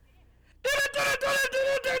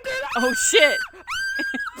Oh, shit.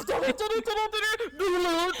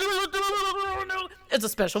 It's a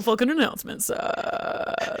special fucking announcement. All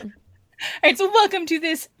right, so welcome to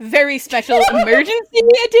this very special emergency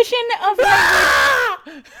edition of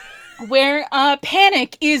Language, where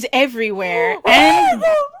panic is everywhere, and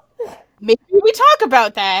maybe we talk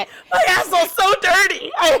about that. My asshole's so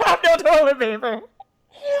dirty. I have no toilet paper.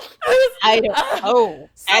 I don't know.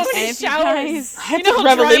 So That's many if you showers. guys- You know how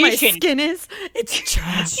dry my revelation. skin is? It's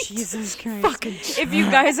trapped. Jesus Christ. Fucking If you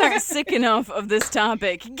guys aren't sick enough of this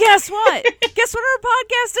topic, guess what? Guess what our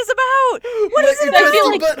podcast is about? What is it I feel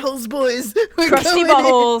about? like- buttholes, boys. We're Crusty going in.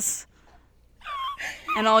 buttholes.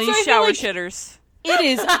 And all you I feel shower like- shitters. It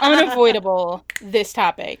is unavoidable, this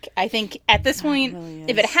topic. I think at this point, really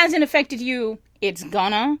if it is. hasn't affected you, it's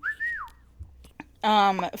gonna.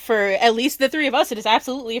 For at least the three of us, it has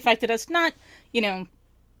absolutely affected us. Not,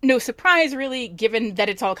 no surprise really, given that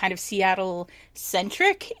it's all kind of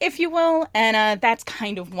Seattle-centric, if you will. And that's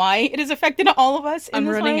kind of why it has affected all of us in I'm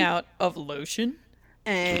this running way. out of lotion,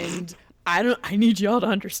 and I need y'all to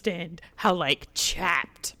understand how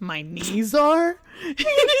chapped my knees are.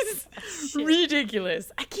 It is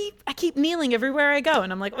ridiculous. I keep kneeling everywhere I go,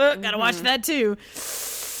 and I'm like, oh, gotta watch that too.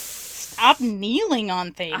 Stop kneeling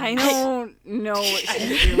on things. I don't know what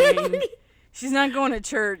she's doing. She's not going to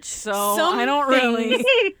church, so Some I don't really.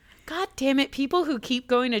 God damn it, people who keep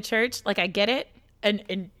going to church, I get it,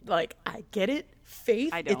 and I get it.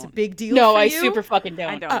 Faith, I it's a don't. big deal. No, for I you. super fucking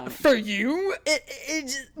don't. I don't. For you, it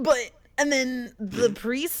just, and then the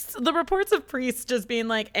priests, the reports of priests just being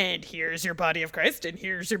like, and here's your body of Christ, and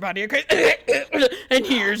here's your body of Christ, and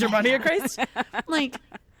here's your body of Christ.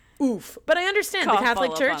 Oof. But I understand the Cough Catholic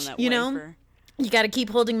all up Church, on that you know, wafer. you got to keep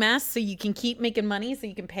holding mass so you can keep making money so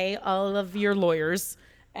you can pay all of your lawyers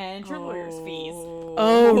and your lawyers' fees.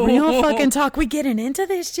 Oh, real fucking talk. We getting into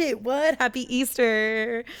this shit. What? Happy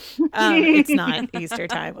Easter. It's not Easter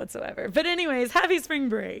time whatsoever. But anyways, happy spring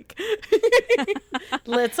break.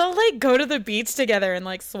 Let's all go to the beach together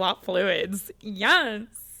and swap fluids. Yes.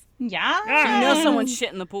 Yeah. You know someone's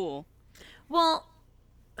shit in the pool. Well,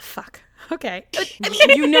 fuck. Okay. I mean,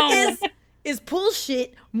 You know. Is pool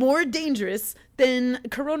shit more dangerous than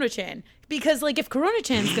Corona-chan? Because, if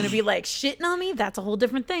Corona-chan's gonna be, shitting on me, that's a whole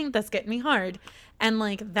different thing. That's getting me hard. And,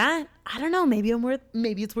 that, I don't know, maybe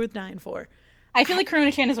it's worth dying for. I feel like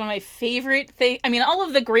Corona-chan is one of my favorite things. I mean, all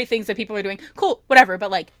of the great things that people are doing, cool, whatever,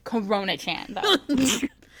 but, Corona-chan, though.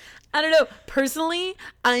 I don't know. Personally,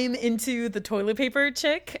 I'm into the toilet paper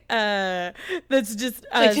chick. That's just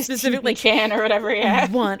Just specifically chan or whatever, yeah.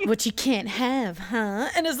 want what you can't have, huh?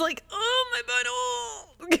 And it's oh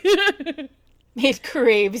my butthole. It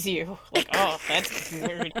craves you. Oh, that's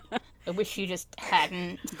weird. I wish you just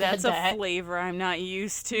hadn't. That's said a that. flavor I'm not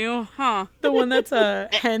used to. Huh. The one that's a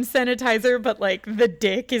hand sanitizer, but the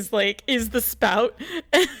dick is the spout,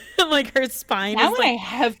 and her spine That is one I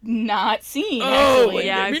have not seen. oh actually.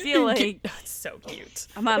 yeah, I feel like- it's so cute.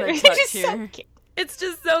 I'm out of It's touch just so here. cute. It's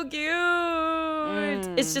just so cute.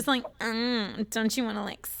 It's just don't you want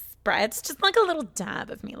to spread? It's just a little dab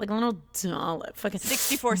of me, a little dollop. Fucking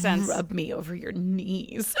 64 cents. Rub me over your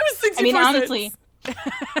knees. I mean, honestly,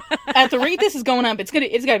 at the rate this is going up, it's got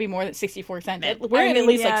to be more than 64 cents. We're I at mean,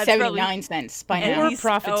 least yeah, it's 79 cents by now. More least-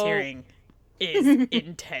 profiteering is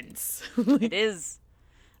intense. It is.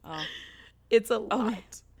 Oh. It's a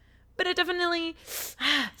lot. But it definitely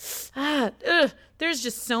there's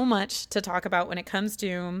just so much to talk about when it comes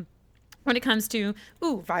to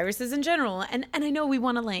viruses in general. And I know we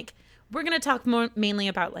want to we're going to talk more mainly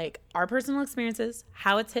about our personal experiences,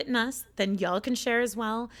 how it's hitting us, then y'all can share as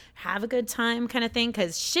well, have a good time kind of thing,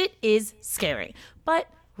 cuz shit is scary. But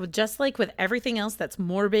just with everything else that's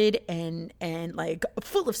morbid and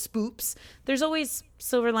full of spoops, there's always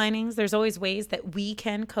silver linings. There's always ways that we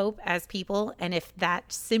can cope as people. And if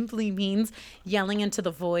that simply means yelling into the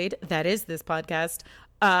void, that is this podcast.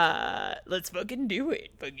 Let's fucking do it.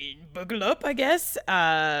 Fucking buckle up, I guess.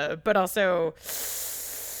 But also,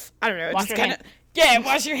 I don't know. Wash Just your kind of. hands. Yeah,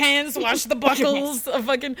 wash your hands, wash the buckles.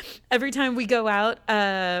 Fucking every time we go out,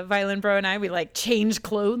 Violin Bro and I, we change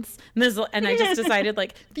clothes. And I just decided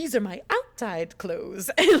these are my outside clothes,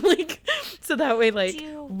 and so that way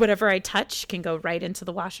whatever I touch can go right into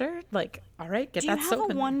the washer. All right, get Do you that have soap a in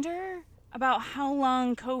there. wonder about how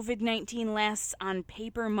long COVID-19 lasts on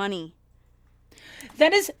paper money?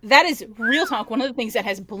 That is real talk. One of the things that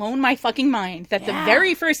has blown my fucking mind, that the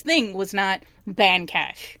very first thing was not ban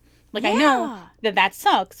cash. I know that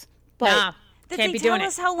sucks, but Nah, That can't they be tell doing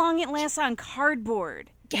us it. how long it lasts on cardboard.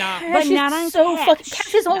 cash But is not on so cash. fucking.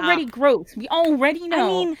 Cash is already gross. We already know I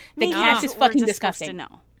mean, that maybe cash that's is what we're fucking just supposed disgusting. to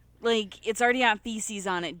know. Like, it's already got feces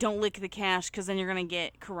on it. Don't lick the cash because then you're going to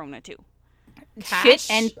get corona too. Shit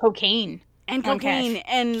and cocaine. And on cocaine. cash.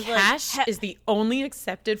 And Cash like, is the only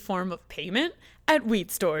accepted form of payment at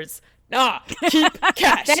weed stores. Nah, keep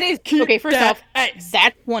cash. That is Keep okay. First that off, ice.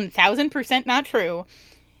 that's 1000% not true.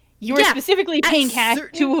 You are Yeah, specifically at paying cash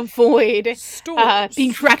certain to avoid stores.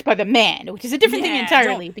 being tracked by the man, which is a different thing Yeah,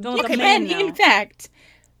 entirely. don't But let you the can, man in know. fact,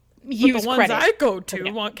 But use the ones credit. I go to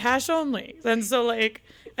Yeah. want cash only, and so like,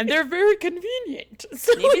 and they're very convenient.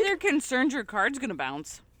 So maybe like, they're concerned your card's going to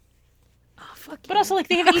bounce. oh, fuck But also, like,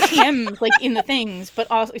 they have ATMs like in the things.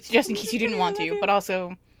 But also, it's just in case you didn't want to. But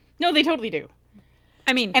also, no, they totally do.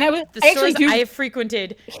 I mean, And I the actually stores do. I have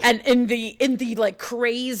frequented, and in the like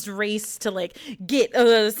crazed race to like get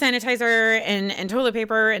sanitizer and toilet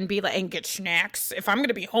paper and be like and get snacks. If I'm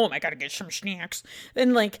gonna be home, I gotta get some snacks.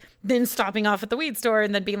 Then stopping off at the weed store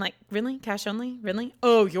and then being like, really, cash only, really?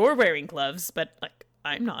 Oh, you're wearing gloves, but like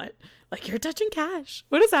I'm not. Like you're touching cash.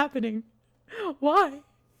 What is happening? Why?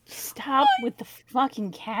 Stop with the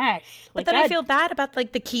fucking cash. But Like, then I God, feel bad about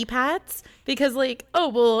like the keypads because like, oh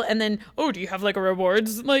well, and then oh, do you have like a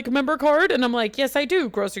rewards like member card? And I'm like, yes, I do,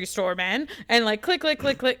 grocery store man. And like click,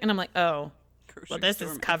 and I'm like, oh, well, this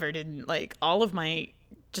is covered in like all of my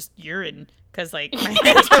just urine because like my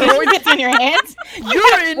hands are What gets on your hands?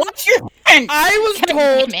 urine. What's your hands? I was God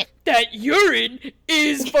told damn it. that urine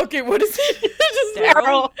is fucking what is it? Just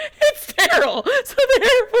Sterile. It's sterile. So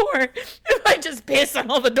therefore, if I just piss on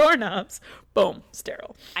all the doorknobs, boom,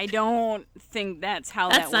 sterile. I don't think that's how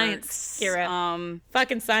That's that science, works. Kira.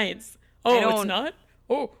 Fucking science. Oh, it's don't- not?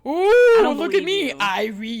 Oh, ooh, don't look at believe me. you. I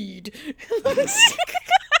read.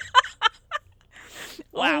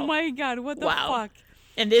 Oh my god, what the Wow. fuck?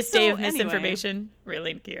 In this day So, of anyway. misinformation,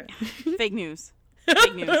 really, Kira. Fake news.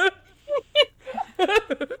 Fake news.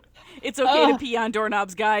 It's okay to pee on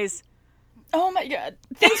doorknobs, guys. Oh my God.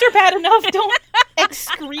 Things are bad enough. Don't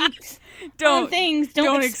excrete on Don't things. don't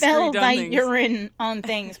Don't expel excrete on thy things. urine on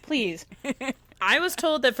things, please. I was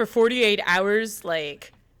told that for 48 hours,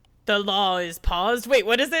 like, the law is paused. Wait,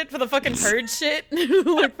 what is it for the fucking purge shit?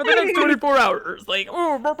 Like, for the next 24 hours. Like,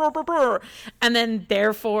 oh, brr, brr, brr, brr. And then,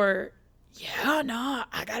 therefore, yeah, nah,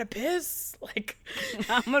 I gotta piss. Like,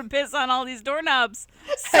 I'm gonna piss on all these doorknobs.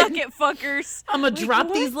 Suck it, fuckers. I'm gonna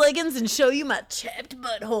drop these leggings and show you my chapped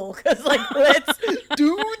butthole. Because, like, let's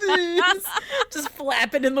do this. Just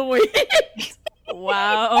flapping in the wind.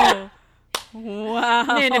 Wow. Wow.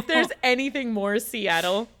 Man, if there's anything more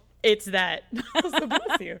Seattle, it's that. So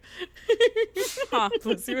bless you.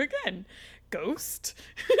 Bless you again. Ghost.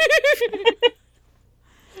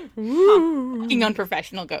 Ooh. Fucking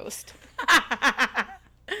unprofessional ghost.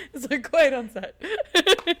 It's like quite on set.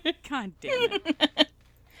 God damn it.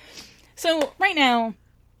 So right now,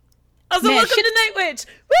 Also, Man, welcome shit- to Night Witch.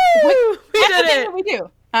 Woo! We that's the did thing it. that we do.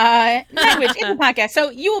 Night Witch in the podcast. So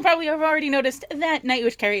you will probably have already noticed that Night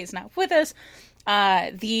Witch Carrie is not with us.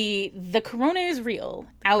 The corona is real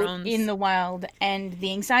out Crohn's. in the wild, and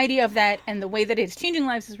the anxiety of that and the way that it's changing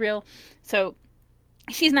lives is real. So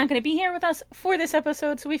she's not going to be here with us for this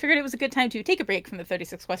episode, so we figured it was a good time to take a break from the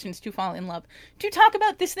 36 questions to fall in love to talk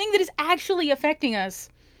about this thing that is actually affecting us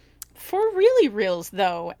for really reals,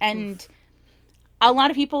 though. And a lot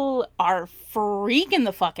of people are freaking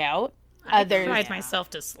the fuck out. I There's- cried myself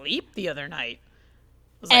to sleep the other night.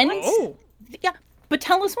 I was like, And oh. yeah, but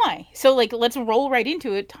tell us why. So like, let's roll right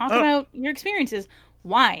into it. Talk about your experiences.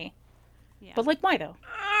 Why? Yeah. But like, why though?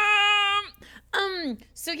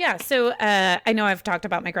 So yeah, so I know I've talked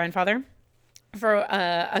about my grandfather for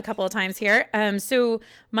a couple of times here. So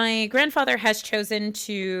my grandfather has chosen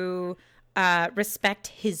to respect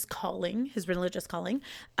his calling, his religious calling,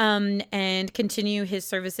 and continue his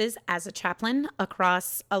services as a chaplain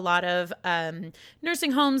across a lot of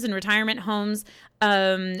nursing homes and retirement homes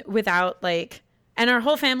without like, and our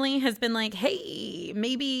whole family has been like, hey,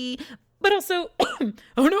 maybe, but also,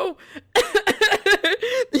 oh no,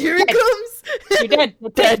 here it comes. You're dead. You're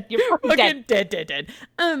dead. You're fucking dead. Fucking dead.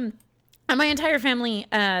 And my entire family,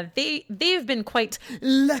 they've been quite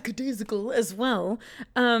lackadaisical as well.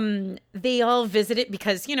 They all visited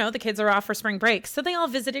because, you know, the kids are off for spring break. So they all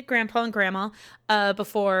visited grandpa and grandma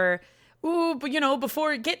before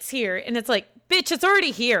it gets here. And it's like, bitch, it's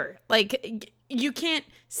already here. Like, you can't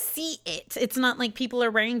see it. It's not like people are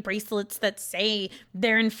wearing bracelets that say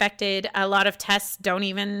they're infected. A lot of tests don't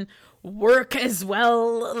even work as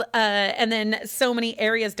well. And then so many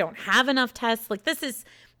areas don't have enough tests. Like, this is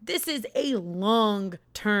a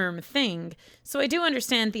long-term thing. So I do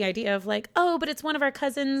understand the idea of like, oh, but it's one of our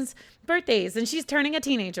cousins' birthdays and she's turning a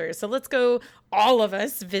teenager. So let's go, all of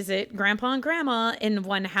us, visit grandpa and grandma in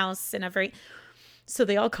one house so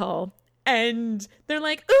they all call. And they're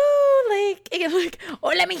like, ooh, like,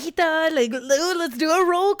 hola, mijita, like, ooh, let's do a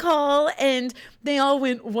roll call. And they all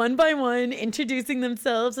went one by one, introducing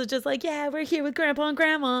themselves. It's just like, yeah, we're here with Grandpa and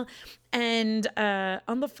Grandma. And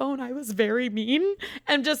on the phone, I was very mean.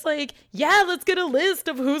 I'm just like, yeah, let's get a list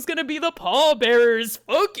of who's going to be the pallbearers.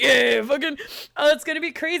 Fuck yeah. Fucking, oh, it's going to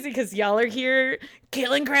be crazy because y'all are here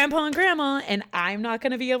killing Grandpa and Grandma. And I'm not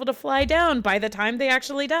going to be able to fly down by the time they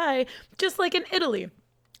actually die, just like in Italy.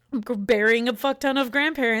 Burying a fuck ton of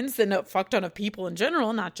grandparents and a fuck ton of people in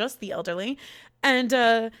general, not just the elderly. And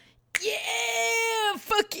yeah,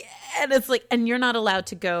 fuck yeah. And it's like, and you're not allowed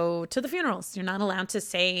to go to the funerals. You're not allowed to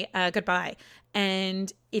say goodbye.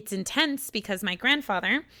 And it's intense because my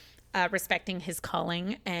grandfather, respecting his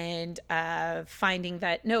calling and finding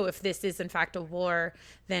that, no, if this is in fact a war,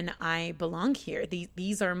 then I belong here.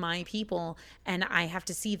 These are my people, and I have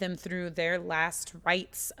to see them through their last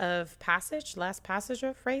passage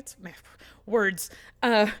of rites, words.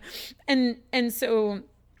 And so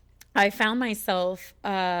I found myself,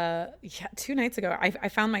 2 nights ago, I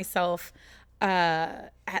found myself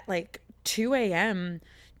at like 2 a.m.,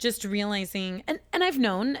 just realizing, and I've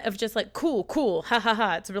known of just like, cool, ha ha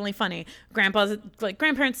ha, it's really funny.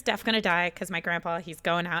 Grandparents deaf gonna die because my grandpa, he's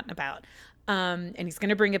going out and about, and he's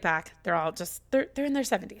gonna bring it back. They're all just, they're in their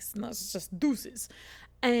 70s, and those are just deuces.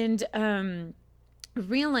 And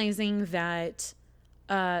realizing that,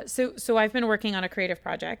 so I've been working on a creative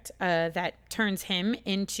project that turns him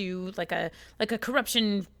into like a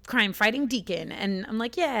corruption crime fighting deacon, and I'm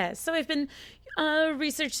like, yeah. So I've been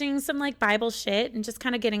researching some like Bible shit and just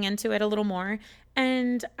kind of getting into it a little more.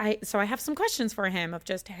 And I have some questions for him of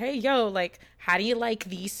just, hey, yo, like, how do you like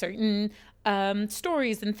these certain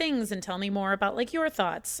stories and things, and tell me more about like your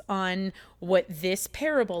thoughts on what this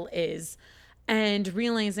parable is. And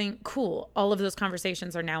realizing, cool, all of those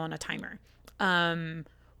conversations are now on a timer.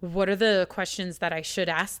 What are the questions that I should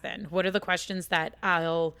ask then? What are the questions that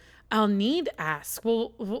I'll need to ask?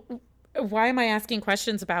 Well, why am I asking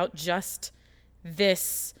questions about just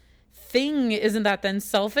this thing? Isn't that then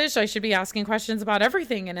selfish? I should be asking questions about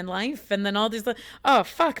everything and in life. And then all these, oh,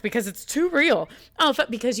 fuck, because it's too real. Oh, fuck,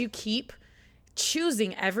 because you keep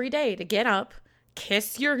choosing every day to get up,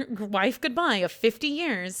 kiss your wife goodbye of 50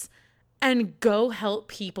 years, and go help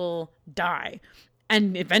people die.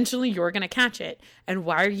 And eventually you're going to catch it. And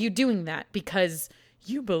why are you doing that? Because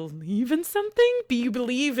you believe in something? You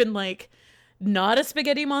believe in like, not a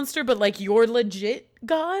spaghetti monster, but like your legit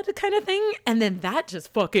God kind of thing. And then that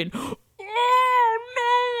just fucking, oh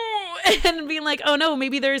no. And being like, oh no,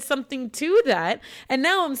 maybe there's something to that. And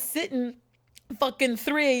now I'm sitting fucking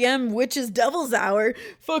 3 a.m. witch's devil's hour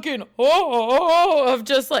fucking of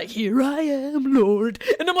just like, here I am, Lord.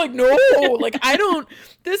 And I'm like, no, like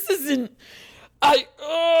this isn't,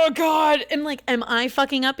 oh God. And like, am I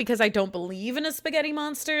fucking up because I don't believe in a spaghetti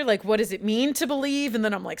monster? Like, what does it mean to believe? And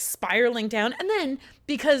then I'm like spiraling down. And then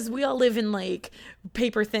because we all live in like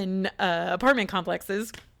paper thin apartment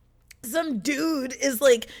complexes, some dude is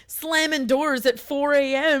like slamming doors at 4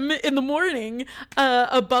 a.m. in the morning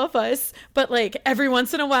above us. But like every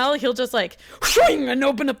once in a while, he'll just like swing and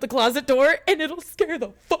open up the closet door, and it'll scare the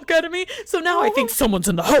fuck out of me. So now I think someone's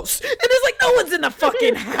in the house. And it's like, no one's in the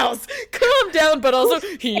fucking house. Calm down. But also,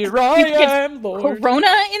 here I am, Lord. Corona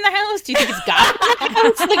in the house? Do you think it's God in the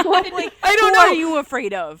house? Like, what? Like, I don't who know. are you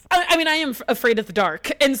afraid of? I mean, I am afraid of the dark.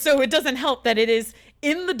 And so it doesn't help that it is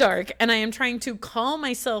in the dark, and I am trying to calm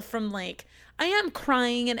myself from like, I am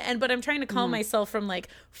crying but I'm trying to calm myself from like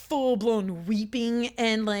full-blown weeping,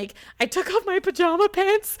 and like I took off my pajama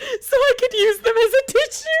pants so I could use them as a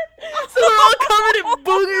tissue, so they're all covered in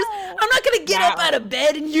boogers. I'm not gonna get up out of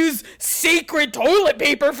bed and use sacred toilet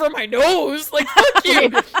paper for my nose, like, fuck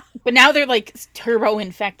you. But now they're like turbo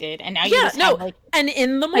infected, and now you just have like, and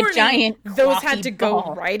in the morning, giant those had to go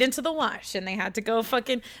ball. right into the wash, and they had to go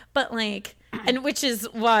fucking, but like, and which is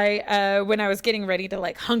why when I was getting ready to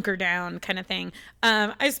like hunker down kind of thing,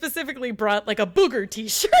 I specifically brought like a booger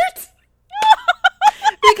t-shirt.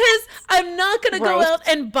 Because I'm not going to go out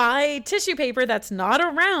and buy tissue paper that's not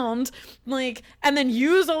around, like, and then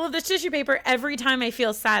use all of this tissue paper every time I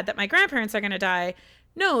feel sad that my grandparents are going to die.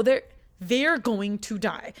 No, they're going to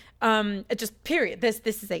die. It just, period. This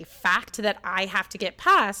is a fact that I have to get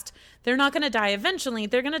past. They're not going to die eventually.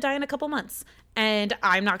 They're going to die in a couple months. And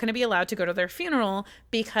I'm not going to be allowed to go to their funeral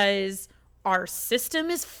because our system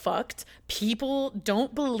is fucked. People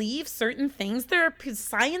don't believe certain things. There are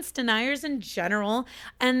science deniers in general.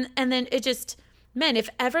 And then it just, man, if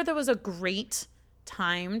ever there was a great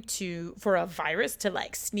time for a virus to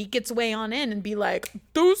like sneak its way on in and be like,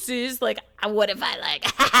 deuces, like, what if I like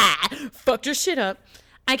fucked your shit up?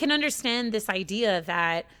 I can understand this idea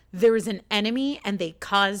that there is an enemy and they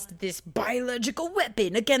caused this biological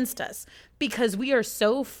weapon against us because we are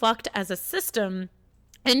so fucked as a system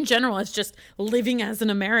in general as just living as an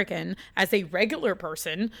American, as a regular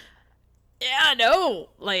person. Yeah, no,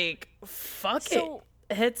 like, fuck So-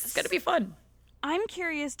 it. It's going to be fun. I'm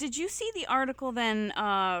curious, did you see the article then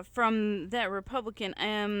from that Republican,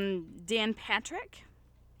 Dan Patrick?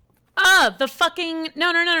 The fucking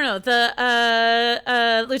no.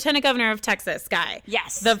 The Lieutenant Governor of Texas guy.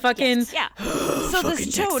 Yes. The fucking Yeah. So this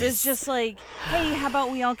Fucking toad Texas. is just like, hey, how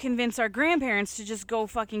about we all convince our grandparents to just go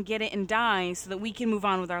fucking get it and die so that we can move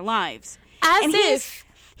on with our lives? as And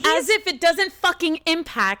if it doesn't fucking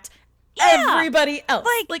impact Yeah. everybody else.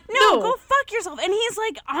 Like, no, go fuck yourself. And he's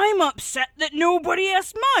like, I'm upset that nobody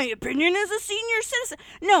asked my opinion as a senior citizen.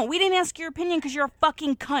 No, we didn't ask your opinion because you're a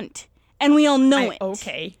fucking cunt. And we all know it.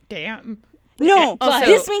 Okay, damn. No, Also,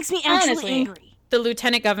 this makes me actually honestly, angry. The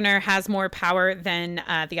lieutenant governor has more power than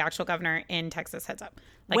the actual governor in Texas. Heads up.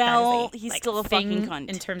 Like, Well, that is he's still a fucking thing cunt.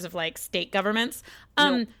 in terms of like state governments.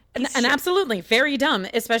 Nope. And Piece of shit. absolutely very dumb,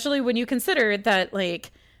 especially when you consider that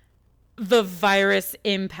like the virus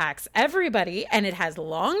impacts everybody and it has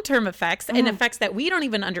long-term effects and effects that we don't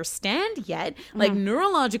even understand yet, like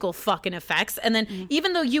neurological fucking effects. And then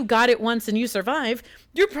even though you got it once and you survive,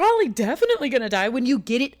 you're probably definitely going to die when you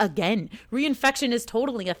get it again. Reinfection is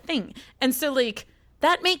totally a thing. And so like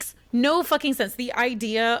that makes no fucking sense. The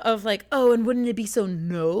idea of like, oh, and wouldn't it be so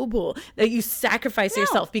noble that you sacrifice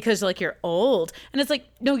yourself because like you're old? And it's like,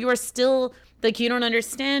 no, you are still like, you don't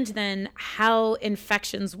understand then how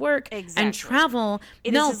infections work Exactly. and travel.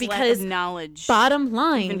 It no, is his lack because of knowledge. bottom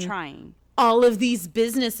line, Even trying. all of these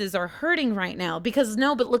businesses are hurting right now because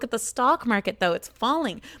no, but look at the stock market though, it's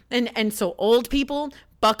falling. And so old people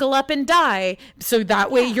buckle up and die so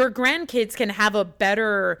that way your grandkids can have a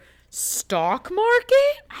better stock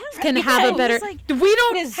market, can have a know. better He's like, we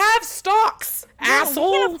don't is- have stocks, No, we can't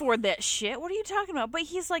asshole. afford that shit. What are you talking about? But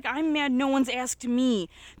he's like, I'm mad no one's asked me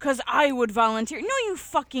because I would volunteer. No, you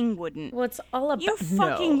fucking wouldn't. What's all about You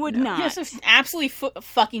fucking would not. Yes, absolutely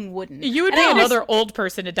fucking wouldn't. You would And be I another old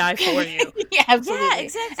person to die for you. Yeah, absolutely. Yeah,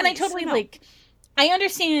 exactly. And I totally So no. like. I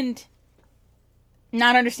understand.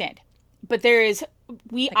 Not understand, but there is.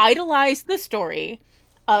 We idolize the story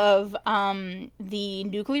of the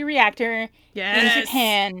nuclear reactor Yes. in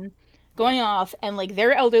Japan going off, and like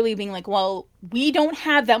their elderly being like, "Well, we don't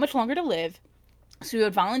have that much longer to live." So we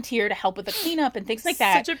would volunteer to help with the cleanup and things like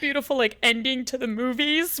that. Such a beautiful like ending to the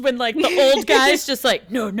movies when like the old guy's just like,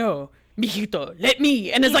 no, mijito, let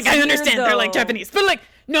me. And it's like, I weird, understand they're like though. Japanese, but like,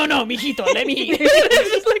 no, mijito, let me.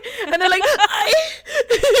 It's just like, and they're like,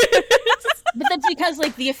 But that's because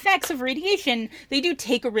like the effects of radiation, they do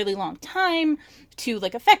take a really long time to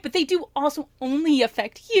like affect, but they do also only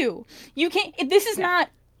affect you. You can't. This is not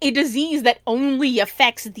a disease that only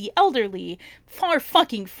affects the elderly. Far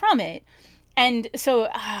fucking from it. And so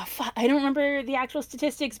I don't remember the actual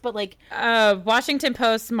statistics, but like Washington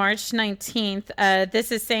Post, March 19th.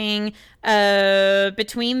 This is saying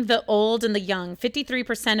between the old and the young,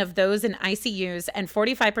 53% of those in ICUs and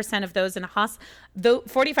 45% of those in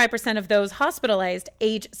 45% of those hospitalized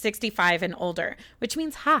age 65 and older, which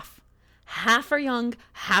means half. Half are young,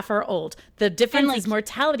 half are old. The difference like- is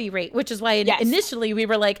mortality rate, which is why Yes. initially we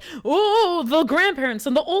were like, oh, the grandparents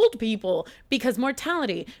and the old people, because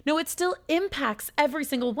mortality. No, it still impacts every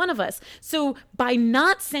single one of us. So by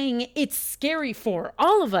not saying it's scary for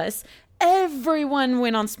all of us, everyone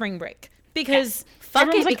went on spring break because fuck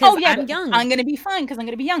everyone's it, like, because oh yeah, I'm young. I'm gonna be fine because I'm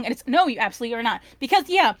gonna be young. And it's no, you absolutely are not. Because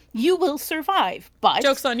yeah, you will survive. But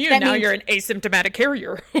Joke's on you. that Now means- you're an asymptomatic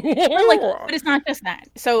carrier. But, but it's not just that.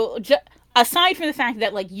 So aside from the fact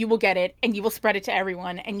that like you will get it and you will spread it to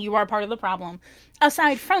everyone and you are part of the problem,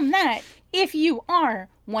 aside from that, if you are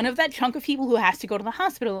one of that chunk of people who has to go to the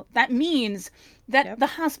hospital, that means that the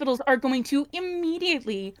hospitals are going to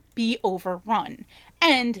immediately be overrun.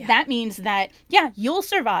 And that means that, yeah, you'll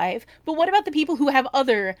survive, but what about the people who have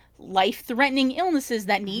other life-threatening illnesses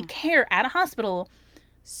that need care at a hospital?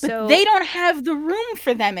 But they don't have the room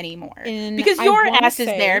for them anymore. Because I your wanna ass is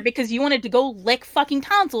say- there because you wanted to go lick fucking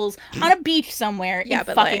tonsils on a beach somewhere in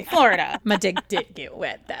but, fucking like, Florida. My dick did get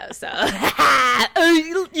wet though, so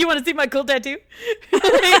you want to see my cool tattoo?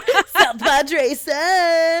 South Padre,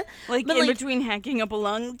 sir. Like But, in like- between hacking up a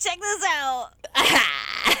lung. Check this out.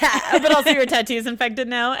 But also your tattoo is infected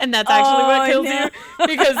now, and that's actually what kills no. you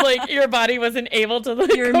because like your body wasn't able to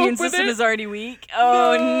like, Your cope immune with system it. is already weak.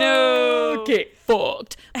 Oh no. Get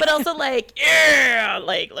fucked. But also like yeah,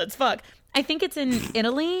 like let's fuck. I think it's in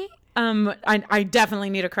Italy. I definitely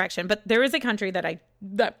need a correction, but there is a country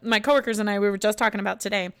that my coworkers and I we were just talking about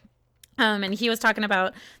today. And he was talking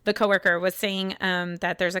about, the coworker was saying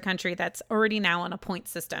that there's a country that's already now on a point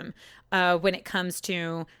system when it comes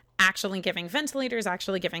to actually giving ventilators,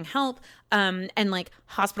 actually giving help, and like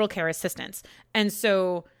hospital care assistance. And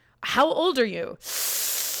so, how old are you?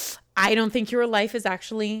 I don't think your life is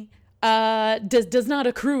actually does not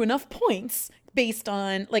accrue enough points based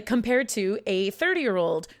on, like, compared to a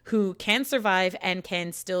 30-year-old who can survive and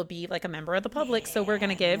can still be like a member of the public. So we're going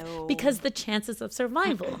to give because the chances of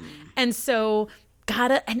survival. And so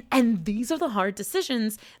and these are the hard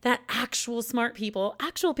decisions that actual smart people,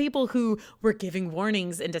 actual people who were giving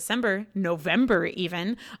warnings in December, November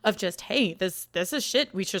even, of just, hey, this is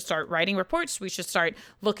shit. We should start writing reports. We should start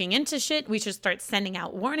looking into shit. We should start sending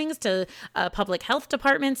out warnings to public health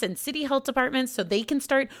departments and city health departments so they can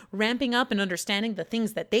start ramping up and understanding the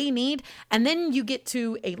things that they need. And then you get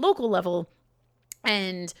to a local level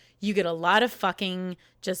and you get a lot of fucking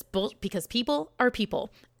just because people are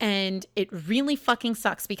people. And it really fucking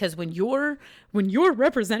sucks because when your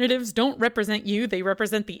representatives don't represent you, they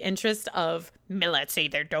represent the interest of, let's say,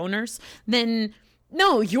 their donors, then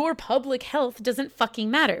no, your public health doesn't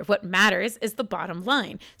fucking matter. What matters is the bottom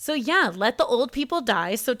line. So yeah, let the old people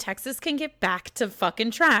die so Texas can get back to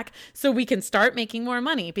fucking track so we can start making more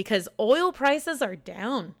money because oil prices are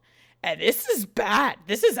down. And this is bad.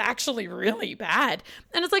 This is actually really bad.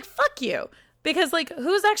 And it's like, fuck you. Because, like,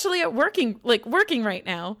 who's actually working right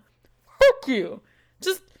now? Fuck you.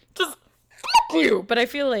 Just fuck you. But I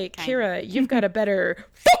feel like, Kira, you've got a better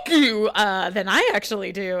fuck you than I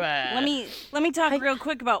actually do. Let me talk real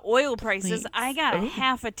quick about oil prices. Please. I got a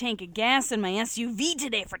half a tank of gas in my SUV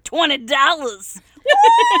today for $20.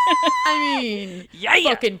 I mean, yeah.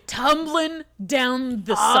 Fucking tumbling down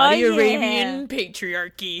the Saudi Arabian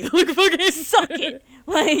patriarchy. Like, fucking suck it.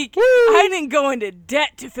 Like, I didn't go into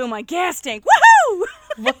debt to fill my gas tank. Woohoo!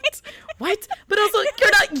 What? But also,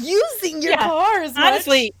 you're not using your cars much.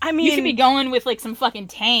 Honestly, I mean, you should be going with like some fucking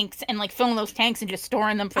tanks and like filling those tanks and just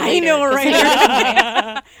storing them for later. I know,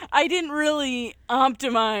 right? I didn't really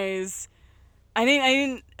optimize. I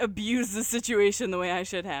didn't abuse the situation the way I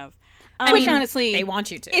should have. Which honestly, they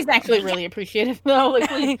want you to. Is actually really appreciative though. Like,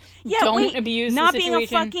 please don't abuse not the situation.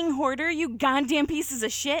 being a fucking hoarder, you goddamn pieces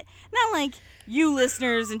of shit. Not like you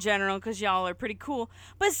listeners in general, because y'all are pretty cool.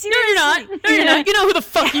 But seriously, No, you're not. You know who the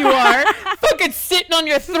fuck you are. Fucking sitting on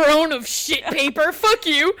your throne of shit paper. Fuck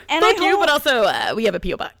you. And fuck you. But also, we have a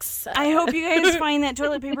P.O. box. I hope you guys find that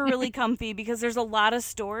toilet paper really comfy because there's a lot of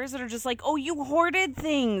stores that are just like, oh, you hoarded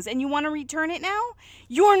things and you want to return it now?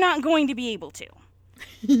 You're not going to be able to.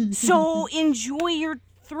 So enjoy your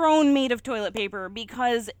throne made of toilet paper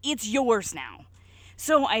because it's yours now.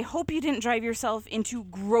 So I hope you didn't drive yourself into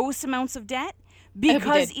gross amounts of debt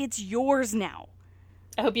because it's yours now.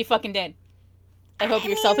 I hope you fucking did. I hope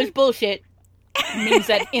your selfish bullshit means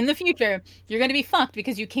that in the future you're going to be fucked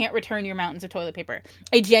because you can't return your mountains of toilet paper.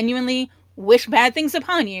 I genuinely wish bad things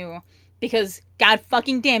upon you because god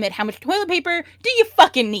fucking damn it, how much toilet paper do you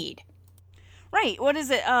fucking need? Right. What is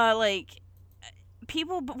it? Like,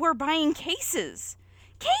 people were buying cases.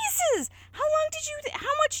 How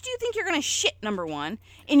much do you think you're gonna shit, number one,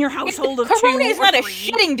 in your household of Corona 2 is or not a 3?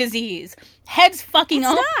 shitting disease. Heads fucking It's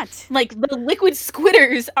up. not. Like, the liquid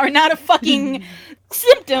squitters are not a fucking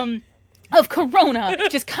symptom of corona.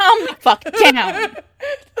 Just calm the fuck down.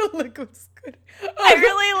 The liquid squid. I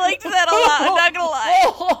really liked that a lot, I'm not gonna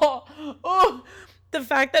lie. The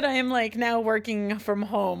fact that I am like now working from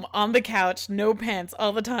home on the couch, no pants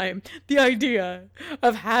all the time. The idea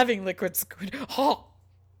of having liquid squid.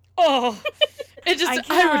 It just,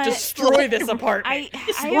 I would destroy this apartment.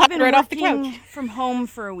 I have been right off the working couch. from home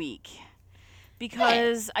for a week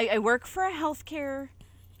because I work for a healthcare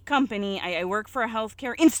company. I work for a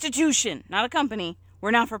healthcare institution, not a company.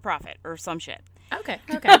 We're not for profit or some shit. Okay.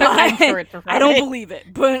 I'm sure it's for I don't believe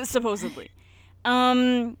it, but supposedly.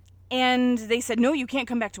 And they said, no, you can't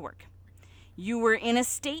come back to work. You were in a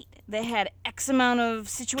state that had X amount of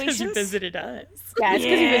situations. Because you visited us. Yeah, it's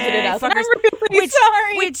because you visited us. fuckers. I'm really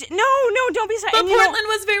sorry. No, don't be sorry. But And Portland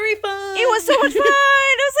was very fun. it was so much fun.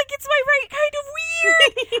 I was like, it's my right kind of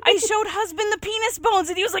weird. I showed husband the penis bones,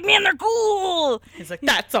 and he was like, man, they're cool. He's like,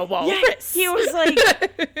 that's a walrus. He was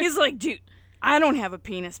like, dude, I don't have a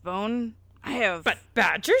penis bone. I have. But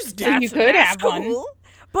badgers do. So you could That's have cool. one.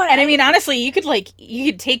 But And I mean, honestly, you could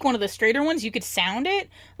take one of the straighter ones, you could sound it,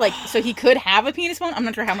 like, so he could have a penis bone. I'm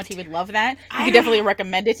not sure how much he would love that. You could definitely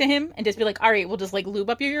recommend it to him and just be like, all right, we'll just like lube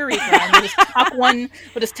up your urethra and we'll just tuck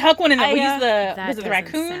one in there. We'll use the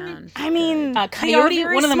raccoon? I mean, Coyote, they are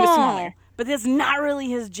very one of them is small, smaller. but that's not really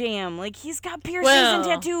his jam. Like, he's got piercings and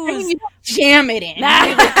tattoos. I mean, you don't jam it in.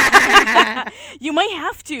 You might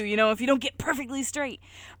have to, if you don't get perfectly straight.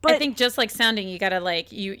 But I think just like sounding, you gotta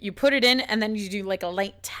like you put it in and then you do like a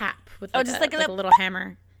light tap with like, just a, like like a a little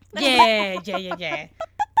hammer. Yeah.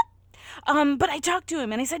 But I talked to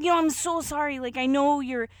him and I said, I'm so sorry. Like, I know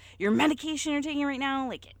your medication you're taking right now,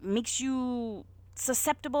 like, it makes you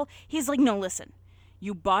susceptible. He's like, no, listen,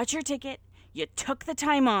 you bought your ticket, you took the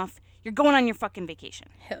time off, you're going on your fucking vacation.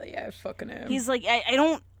 Hell yeah, I fucking am. He's like,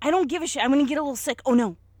 I don't give a shit. I'm gonna get a little sick. Oh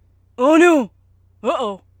no.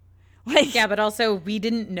 Uh-oh. Like, yeah, but also we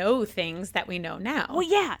didn't know things that we know now. Well,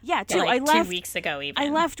 yeah, too. Like I left 2 weeks ago even. I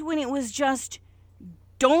left when it was just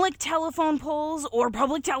don't lick telephone poles or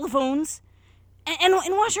public telephones, and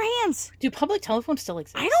wash your hands. Do public telephones still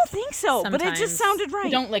exist? I don't think so, but it Sometimes. just sounded right.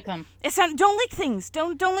 Don't lick them. Don't lick things.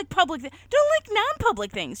 Don't lick public. Don't lick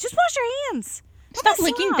non-public things. Just wash your hands. Stop Don't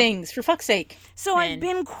licking stop. things, for fuck's sake. So Man, I've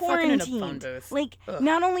been fucking in a phone quarantined. booth. Like, Ugh.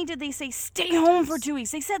 not only did they say stay home for 2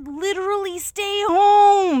 weeks, they said literally stay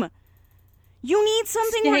home. You need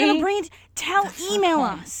something, we're gonna Stay bring it. Email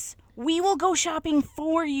home. us. We will go shopping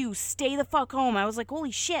for you. Stay the fuck home. I was like,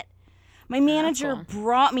 holy shit. My manager cool.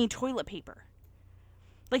 brought me toilet paper.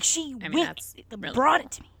 Like, she that's really brought cool.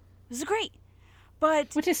 it to me. It was great.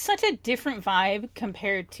 But Which is such a different vibe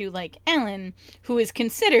compared to, like, Ellen, who is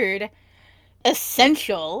considered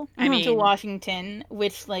essential to mean- Washington,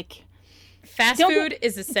 which, like... Fast Don't food get-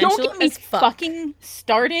 is essential Don't get me as fuck. fucking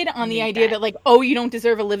started on the Need idea that. that, like, oh, you don't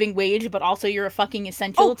deserve a living wage, but also you're a fucking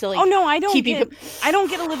essential to, like, no, I don't keep get. you... I don't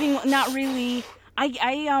get a living. Not really.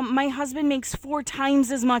 My husband makes 4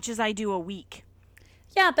 times as much as I do a week.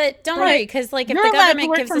 Yeah, but don't Right. worry, because like if You're the allowed to government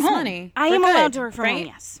work gives from us home. money, I we're am good, allowed to work from right? home,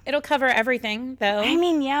 yes. It'll cover everything, though. I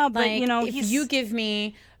mean, yeah, but like, if he's, you give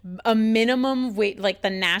me a minimum wage, like the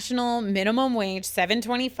national minimum wage,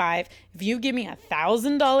 $7.25. If you give me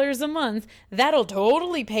 $1,000 a month, that'll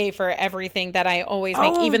totally pay for everything that I always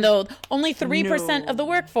make, Oh, even though only 3% no. of the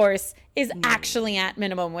workforce is actually at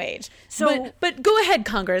minimum wage. So- but go ahead,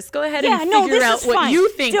 Congress. Go ahead yeah, and no, figure this out is what fine. you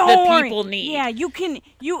think Don't the worry. people need. Yeah,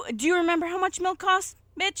 do you remember how much milk costs,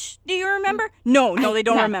 bitch? Do you remember? No, they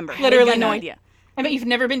don't No, remember. literally They got no not. idea. I bet you've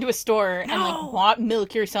never been to a store and, No. like, bought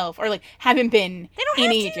milk yourself, or, like, haven't been They don't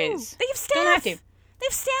in have ages. to. They have staff. Don't have to. They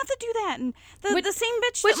have staff that do that, and the same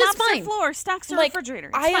bitch which that is mops fine. the floor stocks her Like, refrigerator.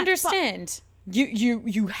 It's I fine. understand.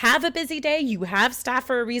 You have a busy day. You have staff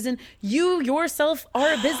for a reason. You yourself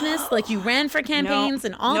are a business. Like, you ran for campaigns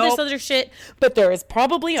and all this Nope. other shit. But there is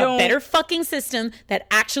probably a Don't. better fucking system that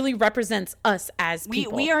actually represents us as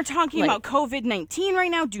people. We are talking Like- about COVID-19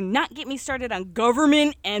 right now. Do not get me started on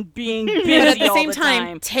government and being busy But at the all same the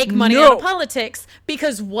time, take money No. out of politics,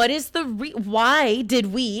 because what is why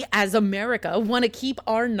did we as America want to keep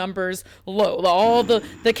our numbers low? All the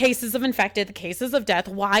cases of infected, the cases of death.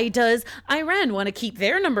 Why does Iran want to keep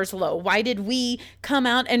their numbers low? Why did we come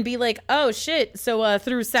out and be like, oh shit, so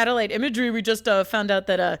through satellite imagery we just found out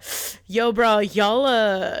that yo bro,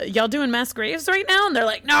 y'all doing mass graves right now? And they're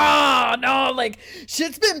like, no, like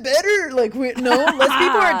shit's been better, like less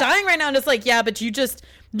people are dying right now. And it's like, yeah, but you just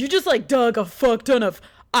like dug a fuck ton of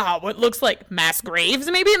what looks like mass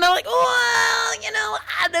graves maybe. And they're like,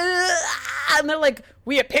 and they're like,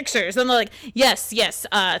 we have pictures. And they're like, yes,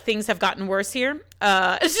 things have gotten worse here.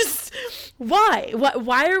 It's just, why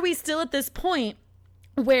are we still at this point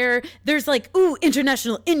where there's like, ooh,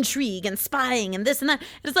 international intrigue and spying and this and that?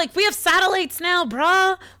 It's like, we have satellites now,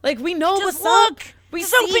 brah. Like, we know Just what's look. up. We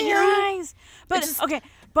Just see open your you. eyes. But just- okay,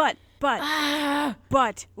 but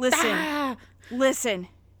listen, Ah. listen.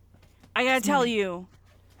 I gotta tell you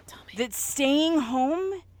that staying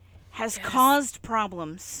home has caused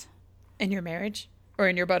problems. In your marriage or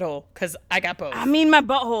in your butthole? Because I got both. I mean, my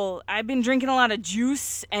butthole. I've been drinking a lot of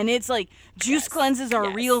juice, and it's like juice cleanses are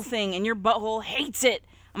a real thing, and your butthole hates it.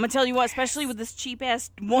 I'm gonna tell you what, especially with this cheap ass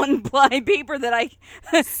 1-ply paper that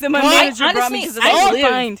that my manager brought me because it's all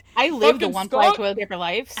find. I lived a Fucking 1-ply Scott. toilet paper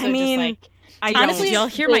life. So I mean, just like, I Honestly, don't. y'all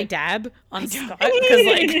hear my dab on Scott? Because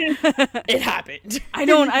like it happened. I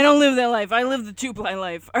don't live that life. I live the 2-ply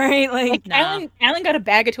life. All right, like Nah. Alan got a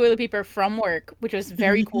bag of toilet paper from work, which was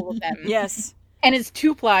very cool of them. yes. And it's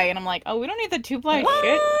 2-ply, and I'm like, oh, we don't need the 2-ply What?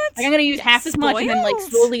 shit. Like, I'm gonna use half as much, and then like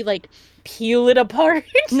Spoiled. slowly like peel it apart.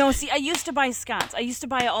 No, see, I used to buy Scott's. I used to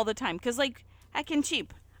buy it all the time because, like, I can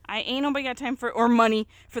cheap. I ain't nobody got time for or money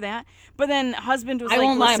for that. But then husband was I like,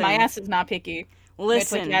 won't lie, listen, my ass is not picky. It's like,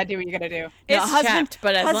 listen. yeah, do what you gotta do. It's husband, chapped,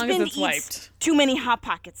 but as long as husband it's eats wiped. too many Hot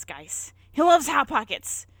Pockets, guys. He loves Hot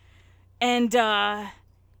Pockets, and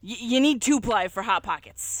you need 2-ply for Hot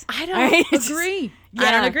Pockets. I don't All right? agree. I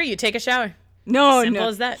Yeah. don't agree. You take a shower. No, Simple no.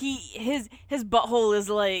 as that. His butthole is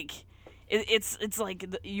like it's like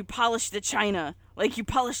you polish the china, like you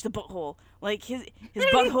polish the butthole. Like his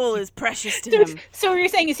butthole is precious to him. So what you're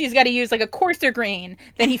saying is he's got to use like a coarser grain,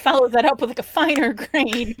 then he follows that up with like a finer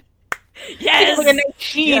grain. Yes, With a nice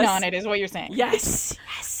sheen on it is what you're saying. Yes.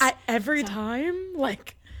 Every time,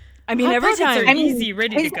 like, I mean, Hot every Pockets time. are easy,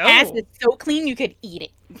 ready to His go. ass is so clean you could eat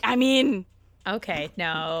it. I mean, Okay,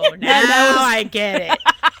 no, now I get it.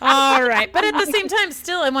 All right, but at the same time,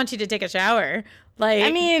 still, I want you to take a shower. Like,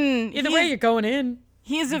 I mean, either way, you're going in.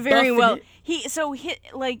 He's a very buffing well. it.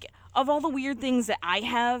 Like of all the weird things that I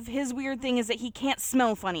have, his weird thing is that he can't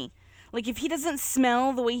smell funny. Like if he doesn't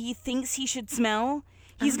smell the way he thinks he should smell,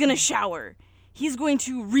 he's gonna shower. He's going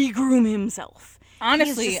to regroom himself.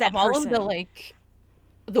 Honestly, just that of all of person. the like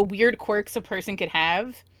the weird quirks a person could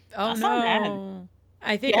have, Oh that's not bad. no.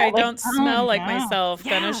 I think Yeah, I like, don't smell like no. myself.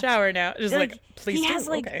 Yeah. Gonna shower now. Just like, please he do. has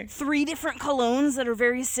like Okay. 3 different colognes that are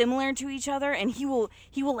very similar to each other, and he will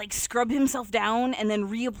like scrub himself down and then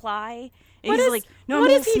reapply. And What he's is- like, no, what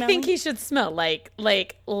I'm does he not think smelly. he should smell?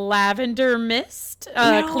 Like lavender mist?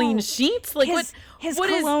 No. Clean sheets? Like his what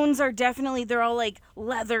is colognes are definitely, they're all like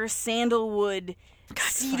leather, sandalwood,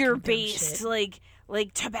 cedar fucking dumb based, shit.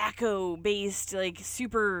 like tobacco based, like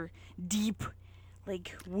super deep,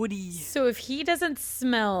 like woody. So if he doesn't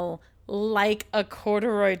smell like a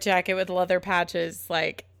corduroy jacket with leather patches,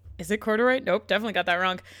 like, is it corduroy? Nope, definitely got that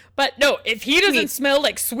wrong. But no, if he doesn't smell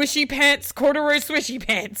like swishy pants, corduroy swishy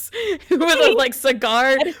pants, with a like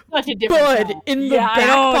cigar That is such a different bud smell. in the Yeah, I back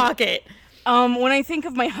don't- pocket. When I think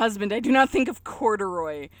of my husband, I do not think of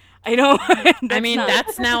corduroy. I don't. I mean,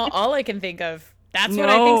 that's now all I can think of. That's what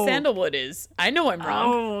I No. think sandalwood is. I know I'm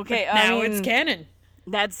wrong. Oh, okay. but now it's canon.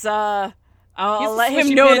 That's He's I'll a let him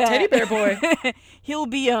swishy know pant that. teddy bear boy.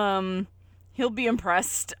 he'll be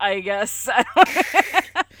impressed, I guess.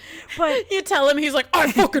 But You tell him, he's like,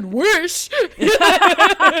 I fucking wish.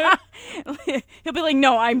 he'll be like,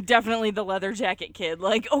 no, I'm definitely the leather jacket kid.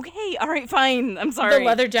 Like, okay, all right, fine. I'm sorry. The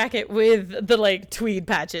leather jacket with the like tweed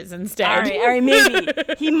patches instead. All right, maybe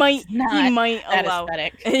he might Not that allow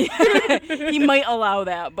aesthetic. he might allow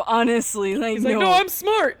that, but honestly, like, He's no. like, no, I'm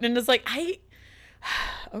smart. And it's like,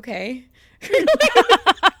 okay.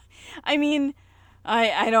 I mean,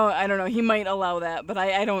 I don't know. He might allow that, but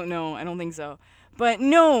I don't know. I don't think so. But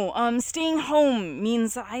no, staying home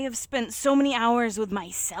means I have spent so many hours with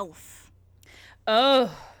myself.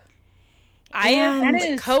 Oh. And- That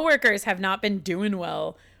is- Coworkers have not been doing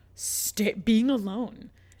well being alone.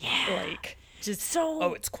 Yeah. Like, just,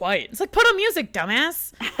 So- it's quiet. It's like, put on music,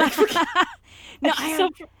 dumbass. No, I So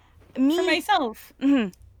have, for me. myself,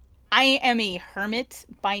 I am a hermit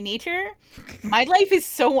by nature. My life is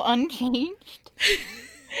so unchanged.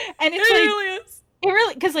 And it's It like, really is. it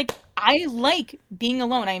really, because like, I like being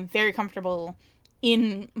alone. I am very comfortable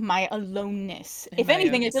in my aloneness. If my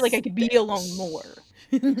anything, I own feel like I could be alone more.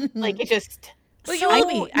 Like, it just, Well, So, you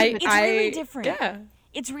will be. it's really different. Yeah.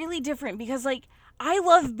 It's really different because, like, I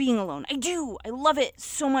love being alone. I do. I love it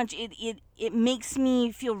so much. It makes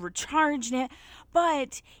me feel recharged.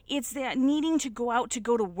 But it's that needing to go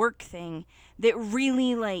to work thing that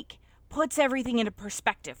really, like, puts everything into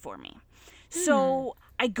perspective for me. So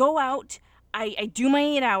I go out. I do my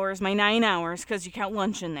 8 hours, my 9 hours, because you count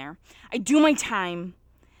lunch in there. I do my time.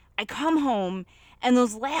 I come home, and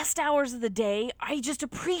those last hours of the day, I just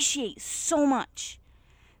appreciate so much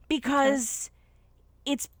because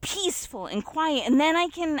it's peaceful and quiet. And then I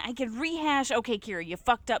can rehash, okay, Kira, you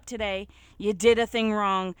fucked up today. You did a thing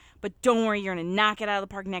wrong, but don't worry, you're going to knock it out of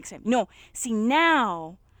the park next time. No, see,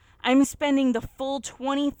 now I'm spending the full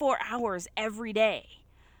 24 hours every day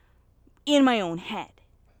in my own head.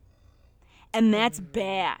 And that's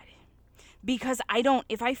bad. Because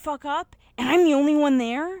if I fuck up and I'm the only one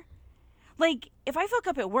there, like, if I fuck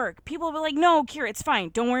up at work, people will be like, no, Kira, it's fine.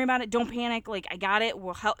 Don't worry about it. Don't panic. Like, I got it.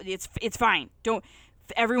 We'll help. It's fine.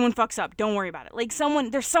 Everyone fucks up. Don't worry about it. Like,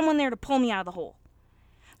 there's someone there to pull me out of the hole.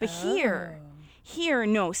 But here,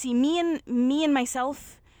 no. See, me and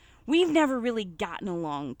myself, we've never really gotten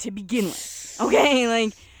along to begin with. Okay?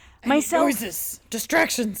 Like, myself, Noises.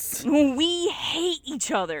 Distractions. we hate each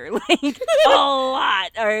other, like, a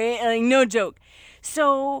lot, all right? Like, no joke.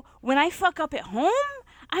 So when I fuck up at home,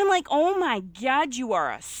 I'm like, oh my God, you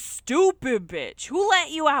are a stupid bitch. Who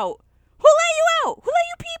let you out? Who let you out? Who let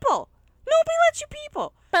you people? Nobody lets you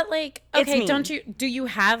people. But like, It's okay, me. do you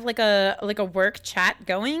have like a work chat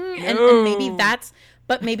going? And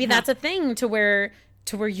maybe that's a thing to where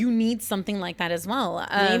you need something like that as well.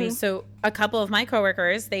 Maybe. So a couple of my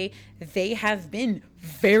coworkers, they have been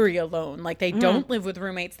very alone. Like they don't live with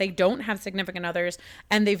roommates, they don't have significant others,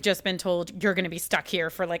 and they've just been told you're going to be stuck here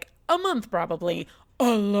for like a month probably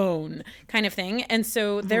alone kind of thing. And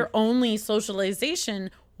so their only socialization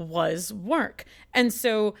was work. And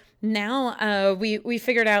so now we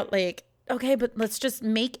figured out like, okay, but let's just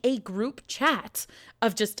make a group chat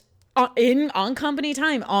of just on company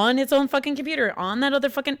time, on its own fucking computer, on that other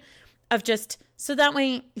fucking, of just, so that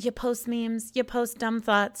way you post memes, you post dumb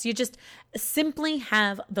thoughts, you just simply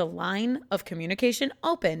have the line of communication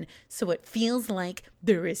open so it feels like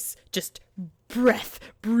there is just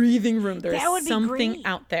breathing room. There is something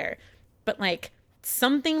out there. But like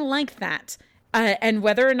something like that, and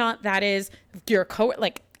whether or not that is your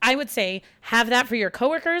like I would say have that for your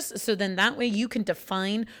coworkers, so then that way you can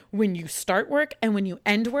define when you start work and when you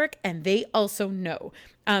end work, and they also know.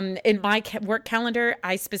 In my work calendar,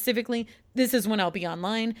 I specifically, this is when I'll be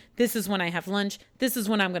online, this is when I have lunch, this is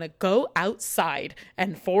when I'm going to go outside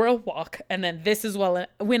and for a walk, and then this is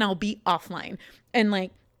when I'll be offline. And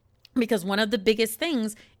like, because one of the biggest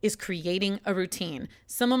things is creating a routine.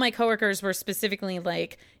 Some of my coworkers were specifically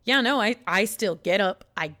like, yeah, no, I still get up,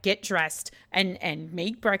 I get dressed and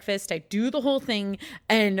make breakfast. I do the whole thing.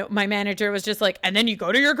 And my manager was just like, and then you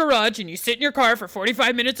go to your garage and you sit in your car for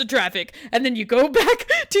 45 minutes of traffic. And then you go back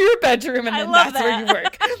to your bedroom and then that's where you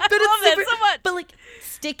work. But I love that so much. But like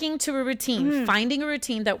sticking to a routine, finding a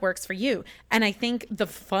routine that works for you. And I think the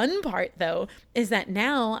fun part though, is that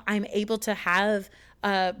now I'm able to have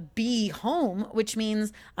be home, which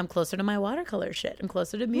means I'm closer to my watercolor shit. I'm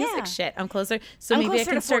closer to music shit. I'm closer. So maybe I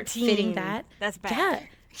can start fitting that. That's bad.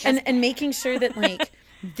 Yeah. And making sure that like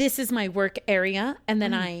this is my work area. And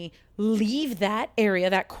then I leave that area,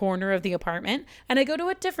 that corner of the apartment, and I go to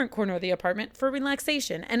a different corner of the apartment for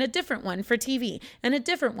relaxation, and a different one for TV, and a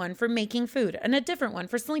different one for making food, and a different one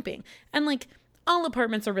for sleeping. And like all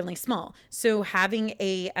apartments are really small. So having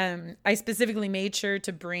I specifically made sure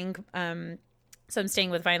to bring, so I'm staying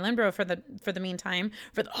with Violinbro for the meantime,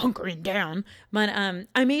 for the hunkering down. But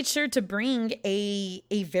I made sure to bring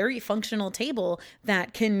a very functional table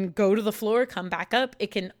that can go to the floor, come back up.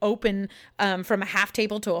 It can open from a half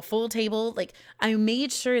table to a full table. Like I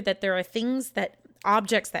made sure that there are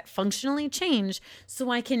objects that functionally change, so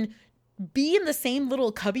I can be in the same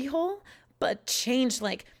little cubby hole, but change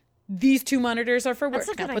like, these two monitors are for work.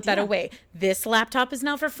 Now put that away. This laptop is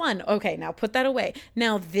now for fun. Okay, now put that away.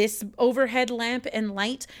 Now this overhead lamp and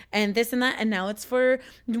light and this and that. And now it's for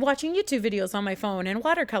watching YouTube videos on my phone and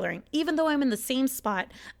watercoloring. Even though I'm in the same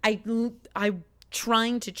spot, I'm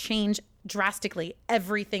trying to change drastically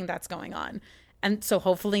everything that's going on. And so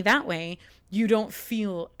hopefully that way you don't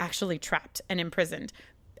feel actually trapped and imprisoned.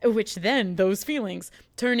 Which then those feelings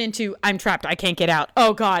turn into, I'm trapped, I can't get out.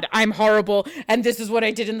 Oh God, I'm horrible. And this is what I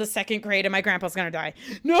did in the second grade and my grandpa's gonna die.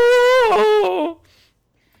 No!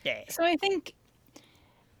 Yeah. So I think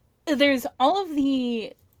there's all of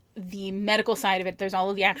the medical side of it. There's all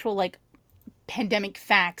of the actual like pandemic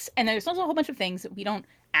facts. And there's also a whole bunch of things that we don't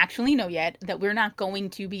actually know yet that we're not going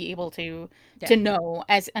to be able to know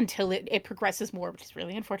until it progresses more, which is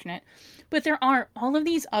really unfortunate. But there are all of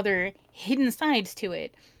these other hidden sides to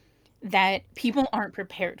it that people aren't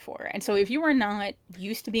prepared for. And so if you are not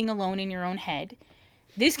used to being alone in your own head,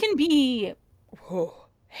 this can be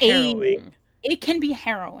harrowing. It can be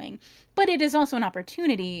harrowing, but it is also an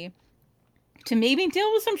opportunity to maybe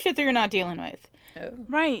deal with some shit that you're not dealing with. Oh.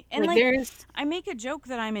 Right. And like I make a joke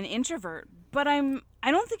that I'm an introvert, but I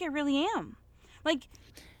don't think I really am. Like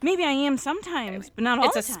maybe I am sometimes, but not all the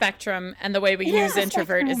time. It's a spectrum, and the way we use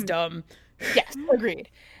introvert is dumb. Yes, agreed.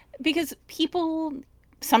 Because people,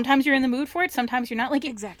 sometimes you're in the mood for it, sometimes you're not. Like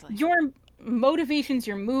exactly. Your motivations,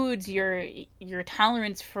 your moods, your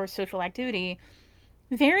tolerance for social activity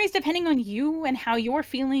varies depending on you and how you're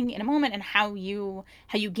feeling in a moment and how you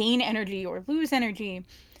gain energy or lose energy.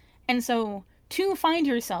 And so to find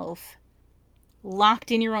yourself locked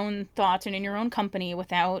in your own thoughts and in your own company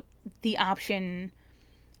without the apparent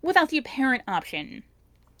option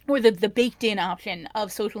or the baked in option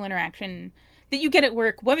of social interaction that you get at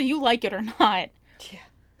work, whether you like it or not. Yeah.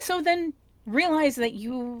 So then realize that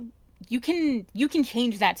you can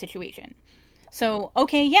change that situation. So,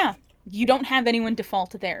 okay, yeah, you don't have anyone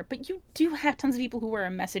default there, but you do have tons of people who are a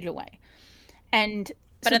message away.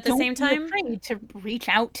 But at the same time, don't be afraid to reach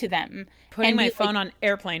out to them. Putting my phone on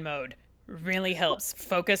airplane mode really helps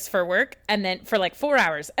focus for work, and then for like 4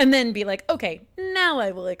 hours, and then be like, okay, now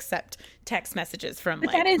I will accept text messages from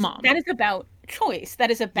mom. That is about choice. That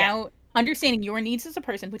is about understanding your needs as a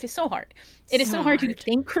person, which is so hard. It is so hard to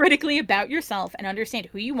think critically about yourself and understand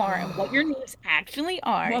who you are and what your needs actually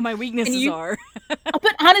are. What my weaknesses are.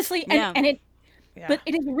 But honestly, but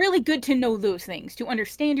it is really good to know those things, to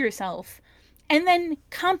understand yourself, and then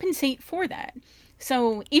compensate for that.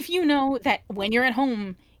 So if you know that when you're at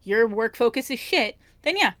home, your work focus is shit,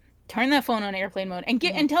 then yeah, turn that phone on airplane mode and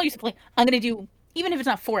and tell yourself, like, I'm going to do, even if it's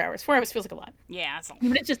not 4 hours. 4 hours feels like a lot. Yeah, it's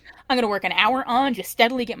But it's just, I'm going to work an hour on, just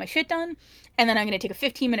steadily get my shit done. And then I'm going to take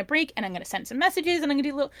a 15-minute break and I'm going to send some messages and I'm going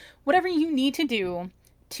to do whatever you need to do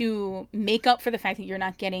to make up for the fact that you're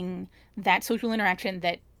not getting that social interaction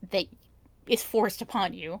that is forced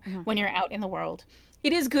upon you when you're out in the world.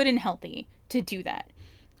 It is good and healthy to do that.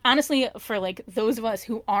 Honestly, for like those of us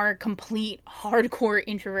who are complete hardcore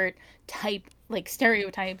introvert type, like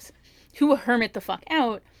stereotypes, who hermit the fuck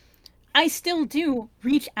out, I still do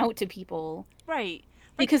reach out to people. right.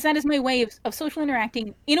 Because that is my way of social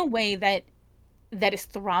interacting in a way that is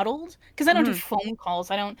throttled. Because I don't do phone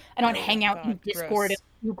calls. I don't hang out in Discord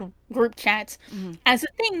and group chats as a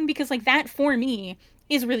thing, because like that for me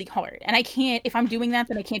is really hard. And I can't, if I'm doing that,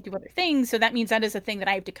 then I can't do other things. So that means that is a thing that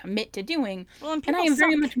I have to commit to doing. Well, and I am people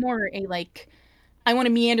very suck. much more a like, I want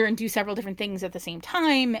to meander and do several different things at the same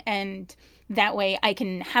time. And that way I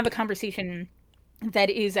can have a conversation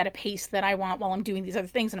that is at a pace that I want while I'm doing these other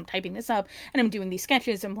things and I'm typing this up and I'm doing these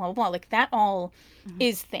sketches and blah, blah, blah. Like that all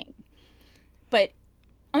is thing. But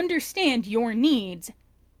understand your needs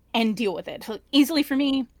and deal with it. So easily for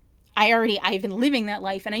me, I've been living that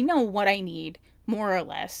life and I know what I need more or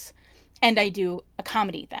less. And I do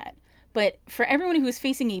accommodate that. But for everyone who is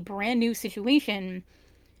facing a brand new situation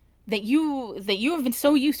that you have been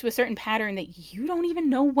so used to a certain pattern that you don't even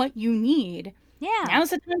know what you need. Yeah. Now's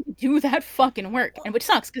the time to do that fucking work. And which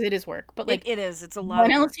sucks because it is work. But like it is. It's a lot.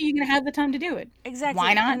 when of else are you going to have the time to do it? Exactly.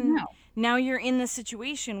 Why not And now? Now you're in the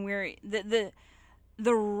situation where the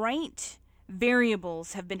right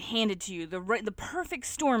variables have been handed to you. The perfect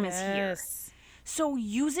storm is here. So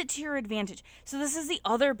use it to your advantage. So this is the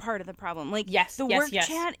other part of the problem. Like, the work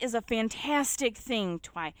chat is a fantastic thing,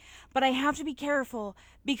 Twy, but I have to be careful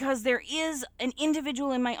because there is an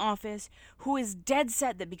individual in my office who is dead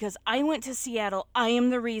set that because I went to Seattle, I am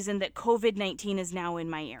the reason that COVID-19 is now in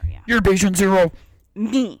my area. You're patient zero.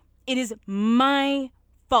 Me. It is my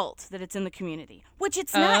fault that it's in the community, which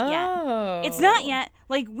it's not yet. It's not yet.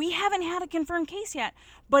 Like, we haven't had a confirmed case yet,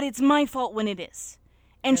 but it's my fault when it is.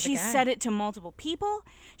 And she said it to multiple people.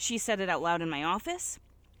 She said it out loud in my office.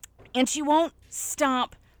 And she won't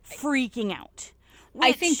stop freaking out.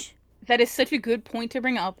 I think that is such a good point to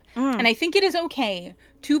bring up. And I think it is okay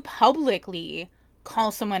to publicly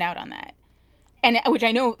call someone out on that. And which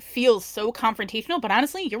I know feels so confrontational, but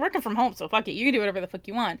honestly, you're working from home, so fuck it. You can do whatever the fuck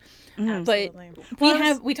you want. But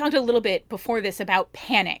we talked a little bit before this about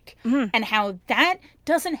panic and how that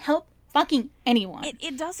doesn't help fucking anyone.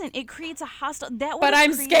 It doesn't. It creates a hostile. But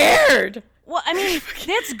I'm scared. Well, I mean,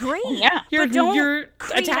 that's great. Yeah, you're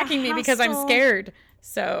attacking me because I'm scared.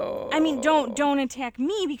 So I mean, don't attack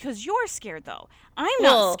me because you're scared though. I'm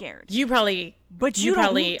not scared. You probably, but you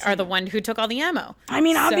probably are the one who took all the ammo. I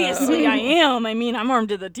mean, obviously I am. I mean, I'm armed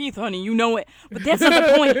to the teeth, honey. You know it. But that's not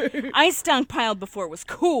the point. I stockpiled before it was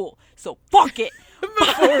cool. So fuck it.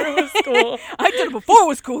 Before it was cool. I did it before it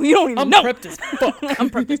was cool. You don't even know. I'm prepped as fuck. I'm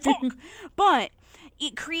prepped as fuck. But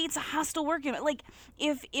it creates a hostile work environment. Like,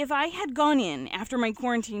 if I had gone in after my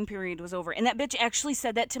quarantine period was over and that bitch actually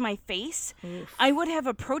said that to my face, I would have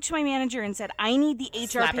approached my manager and said, I need the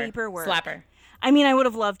HR paperwork. Slapper. I mean, I would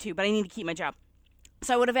have loved to, but I need to keep my job.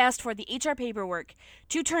 So I would have asked for the HR paperwork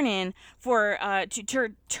to turn in for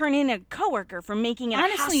turn in a coworker for making it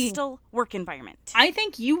a hostile work environment. I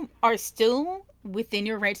think you are still within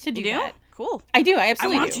your rights to do that. Cool. I do. I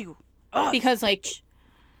absolutely want do. to.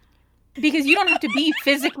 Because you don't have to be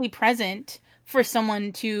physically present for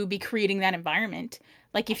someone to be creating that environment.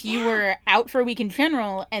 Like if you were out for a week in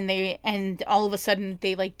general and all of a sudden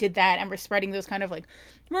they like did that and were spreading those kind of like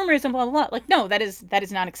rumors and blah blah blah. Like no, that is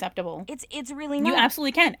not acceptable. It's really not. You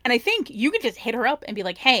absolutely can. And I think you could just hit her up and be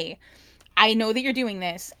like, "Hey, I know that you're doing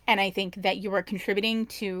this, and I think that you are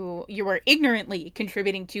ignorantly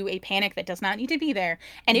contributing to a panic that does not need to be there.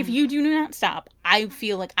 And if you do not stop, I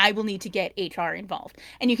feel like I will need to get HR involved."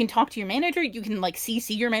 And you can talk to your manager. You can like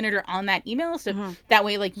CC your manager on that email, so that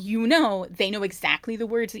way, like they know exactly the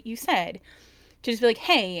words that you said. To just be like,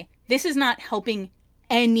 "Hey, this is not helping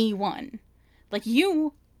anyone. Like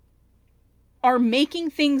you are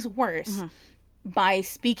making things worse." By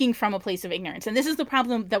speaking from a place of ignorance. And this is the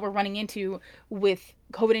problem that we're running into with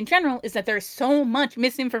COVID in general, is that there's so much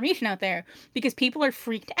misinformation out there because people are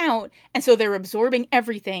freaked out. And so they're absorbing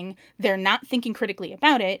everything. They're not thinking critically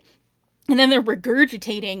about it. And then they're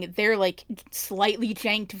regurgitating their like slightly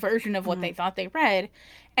janked version of what they thought they read.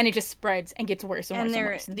 And it just spreads and gets worse and worse and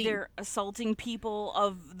worse. They're assaulting people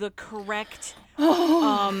of the correct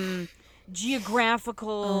geographical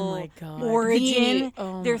Oh my God. origin.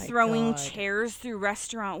 Oh They're my throwing God. chairs through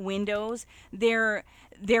restaurant windows. They're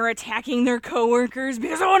attacking their coworkers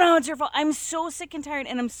because, oh no, it's your fault. I'm so sick and tired,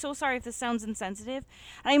 and I'm so sorry if this sounds insensitive.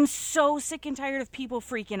 I'm so sick and tired of people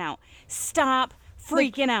freaking out. Stop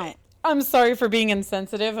freaking out. I'm sorry for being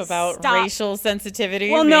insensitive about Stop. racial sensitivity.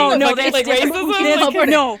 Well, being no, fucking, that's like different. racism.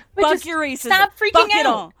 No, But fuck just your racism. stop freaking Fuck it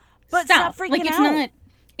out. all. But stop freaking like, out.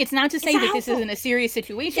 It's not to say not that this helpful. isn't a serious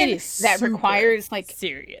situation It is that super requires like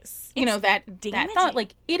serious. you know It's that damaging. thought.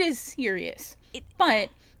 Like, it is serious, It- but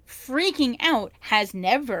freaking out has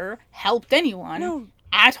never helped anyone No.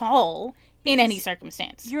 at all in any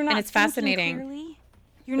circumstance. You're not And it's thinking fascinating. clearly.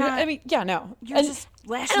 You're not. I mean, yeah, no. you're just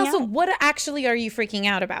lashing And also, out. what actually are you freaking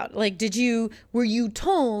out about? Like, were you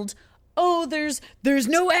told, oh, there's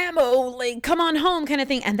no ammo, like, come on home, kind of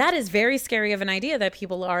thing? And that is very scary of an idea that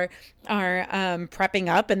people are prepping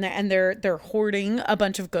up and they're hoarding a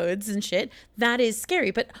bunch of goods and shit. That is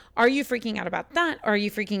scary. But are you freaking out about that? Are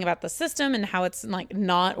you freaking about the system and how it's like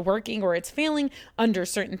not working or it's failing under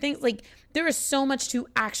certain things? Like, there is so much to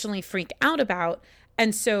actually freak out about.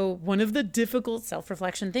 And so one of the difficult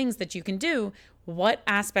self-reflection things that you can do, what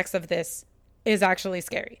aspects of this is actually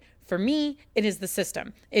scary? For me, it is the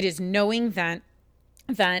system. It is knowing that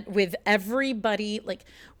with everybody, like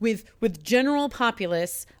with general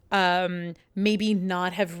populace, maybe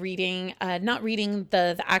not reading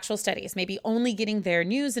the actual studies, maybe only getting their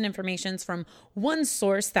news and informations from one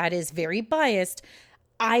source that is very biased.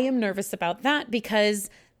 I am nervous about that because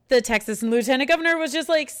the Texas lieutenant governor was just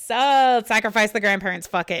like, so sacrifice the grandparents,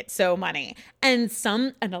 fuck it, so money. And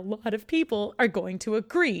a lot of people are going to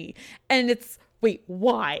agree. And it's, wait,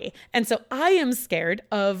 why? And so I am scared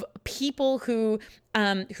of people who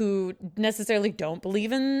necessarily don't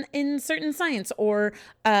believe in certain science or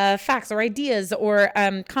facts or ideas or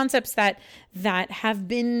concepts that have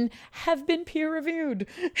been peer reviewed.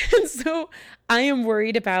 And so I am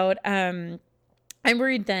worried about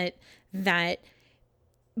that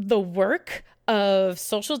the work of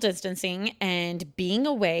social distancing and being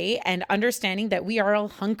away and understanding that we are all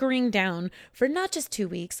hunkering down for not just 2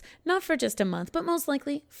 weeks, not for just a month, but most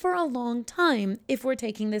likely for a long time if we're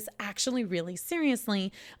taking this actually really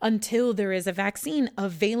seriously until there is a vaccine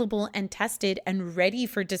available and tested and ready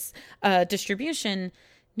for distribution.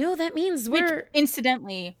 No, that means Which,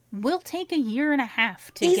 incidentally, will take a year and a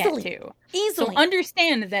half to Easily. get to. easily So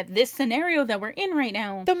understand that this scenario that we're in right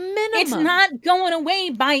now, the minimum. it's not going away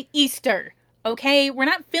by Easter. Okay, we're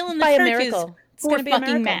not filling the By a churches miracle. It's for gonna be a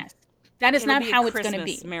fucking miracle. mass. That is It'll not be a how it's going to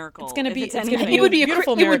Christmas be. Miracle. It's gonna if be- it's it's anything. gonna be It would be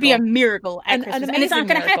beautiful it would be a miracle. miracle at An Christmas, and it's not amazing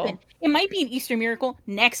going to miracle. happen. It might be an Easter miracle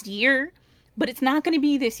next year, but it's not going to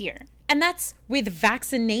be this year. And that's with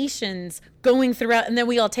vaccinations going throughout, and then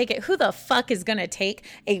we all take it. Who the fuck is going to take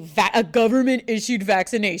a government-issued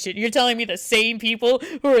vaccination? You're telling me the same people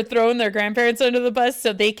who are throwing their grandparents under the bus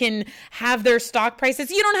so they can have their stock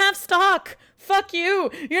prices? You don't have stock. Fuck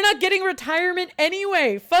you. You're not getting retirement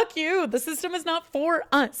anyway. Fuck you. The system is not for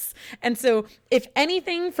us. And so, if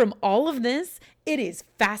anything from all of this, it is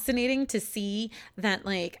fascinating to see that,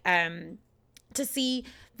 like,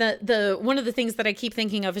 the one of the things that I keep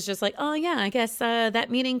thinking of is just like, oh yeah, I guess that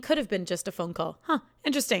meeting could have been just a phone call. Huh,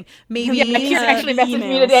 interesting. Maybe Yeah, Kira actually messaged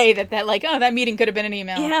me emails. today that like, oh, that meeting could have been an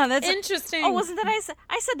email. Yeah, that's interesting. Oh, wasn't that I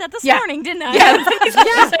said that this Yeah. morning, didn't I? Yeah,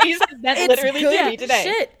 you said that It's literally good to me today.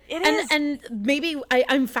 shit. It is. And maybe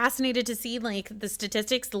I'm fascinated to see like the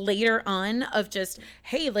statistics later on of just,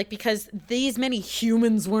 hey, like, because these many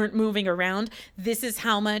humans weren't moving around, this is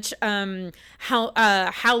how much how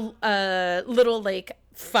little like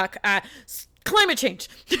climate change.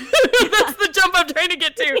 That's the jump I'm trying to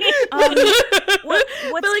get to. What's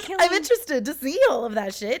but like, killing? I'm interested to see all of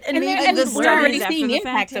that shit, and And, maybe and this we're studies already after seeing the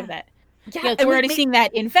impacts fact, of that. yeah, Like, and we're already may- seeing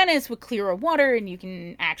that in Venice with clearer water, and you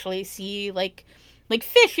can actually see like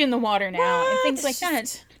fish in the water now and things like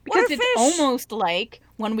that. Because What are it's fish? almost like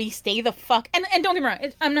when we stay the fuck and don't get me wrong,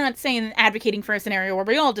 I'm not saying advocating for a scenario where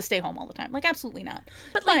we all just stay home all the time. Like, absolutely not.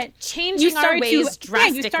 But like changing our ways you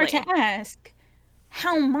drastically. start to ask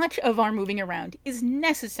how much of our moving around is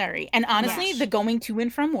necessary. And honestly, Yes. the going to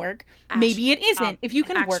and from work, maybe it isn't if you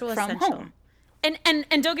can work actual from essential. home.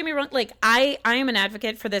 And don't get me wrong, like I am an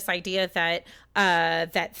advocate for this idea that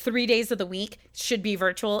that 3 days of the week should be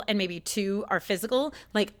virtual and maybe 2 are physical.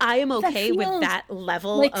 Like, I am okay with feels that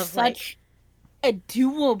level Like of such a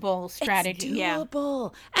doable strategy. It's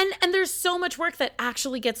doable. And there's so much work that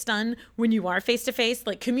actually gets done when you are face to face.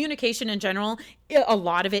 Like communication in general, a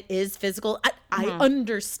lot of it is physical. I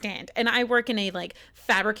understand. And I work in a like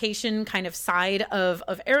fabrication kind of side of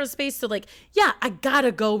aerospace. So like, yeah, I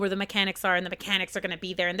gotta go where the mechanics are and the mechanics are gonna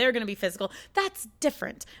be there and they're gonna be physical. That's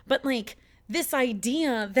different. But like this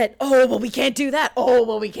idea that, oh, well, we can't do that. Oh,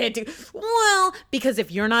 well, we can't do. Well, because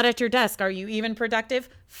if you're not at your desk, are you even productive?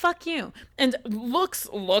 Fuck you. And looks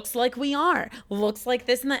like we are. Looks like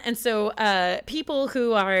this and that. And so people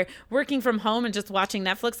who are working from home and just watching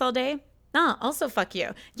Netflix all day, nah, also fuck you.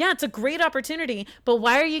 Yeah, it's a great opportunity. But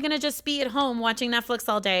why are you going to just be at home watching Netflix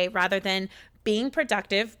all day rather than being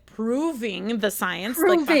productive, proving the science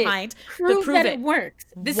behind prove that it works.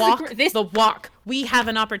 This walk is the walk. We have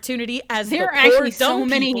an opportunity as there the are poor actually dumb so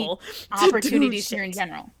many people opportunities to do here in shit.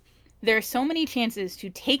 general. There are so many chances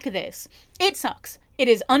to take this. It sucks. It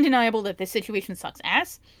is undeniable that this situation sucks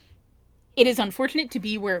ass. It is unfortunate to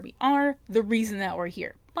be where we are, the reason that we're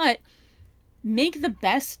here. But make the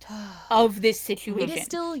best of this situation. It is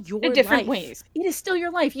still your in different life. ways. It is still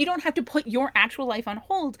your life. You don't have to put your actual life on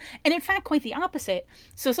hold. And in fact, quite the opposite.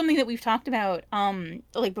 So something that we've talked about,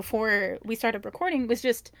 like before we started recording, was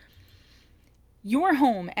just you're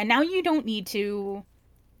home, and now you don't need to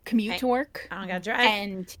commute to work. I don't gotta drive.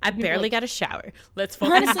 And I you're barely like, got a shower. Let's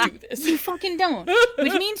fucking honestly, do this. you fucking don't.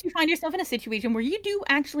 Which means you find yourself in a situation where you do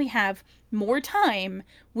actually have more time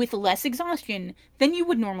with less exhaustion than you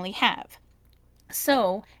would normally have.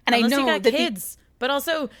 So, and Unless I know you got that kids, but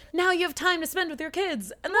also now you have time to spend with your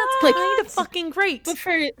kids, and that's Like, kind of fucking great. But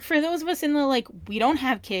for those of us in the like, we don't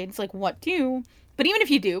have kids, like what do? But even if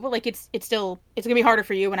you do, but like it's gonna be harder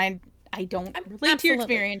for you, and I don't relate to your Absolutely.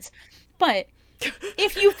 experience. But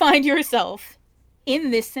if you find yourself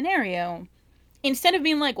in this scenario, instead of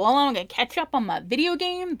being like, well, I'm gonna catch up on my video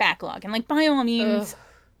game backlog, and like by all means,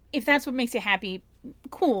 if that's what makes you happy,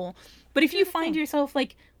 cool. But if you find yourself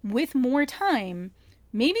like with more time,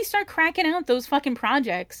 maybe start cracking out those fucking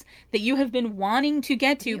projects that you have been wanting to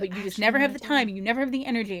get to, but you just never have the time, you never have the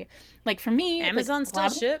energy. Like for me, Amazon still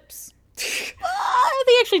ships.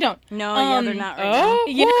 they actually don't. No, yeah, they're not right now.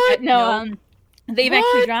 Yeah, no. They've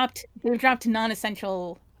actually dropped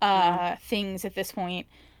non-essential things at this point.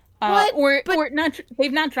 What? Or not?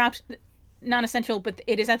 They've not dropped non-essential, but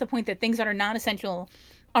it is at the point that things that are non-essential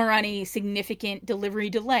are on a significant delivery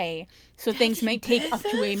delay, so things may take up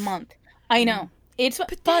to a month. I know it's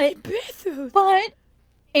but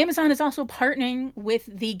Amazon is also partnering with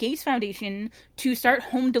the Gates Foundation to start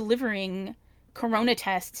home delivering corona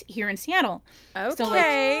tests here in Seattle. Okay, So,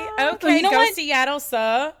 like, okay, you know go what? Seattle,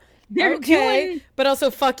 sir. They're Okay, doing- but also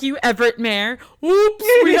fuck you, Everett Mayor. Oops,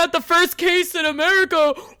 we had the first case in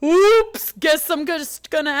America. Oops, guess I'm just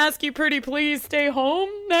gonna ask you pretty please stay home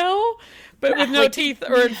now, but with no Like- teeth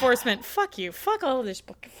or enforcement. Fuck you, fuck all of this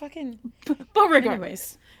fucking. But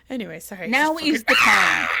regardless, Anyway, sorry. now is the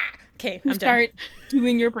time Okay, to I'm done. start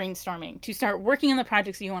doing your brainstorming, to start working on the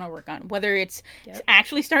projects that you want to work on, whether it's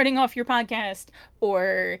actually starting off your podcast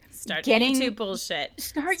or Start getting YouTube bullshit.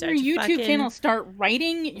 Start your to YouTube fucking channel. Start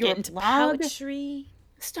writing your Get into blog. poetry.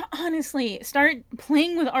 Honestly, start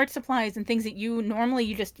playing with art supplies and things that you normally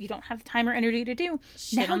you don't have the time or energy to do.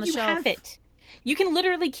 Shit Now on the you shelf. have it. You can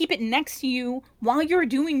literally keep it next to you while you're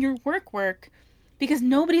doing your work because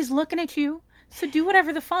nobody's looking at you. So do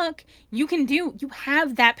whatever the fuck you can do. You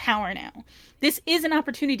have that power now. This is an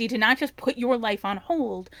opportunity to not just put your life on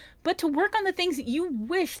hold, but to work on the things that you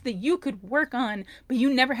wish that you could work on, but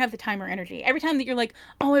you never have the time or energy. Every time that you're like,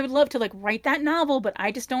 oh, I would love to like write that novel, but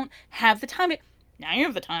I just don't have the time. Now you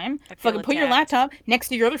have the time. Fucking put your attacked. laptop next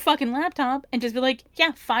to your other fucking laptop and just be like,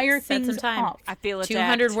 yeah, fire Set things some time. off. I feel attacked.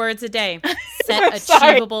 200 words a day. Set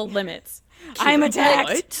Sorry. achievable limits. I'm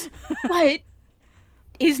attacked. But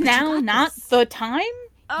is now not the time?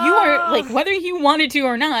 You are like, whether you wanted to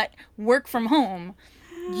or not, work from home.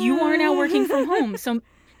 You are now working from home. So,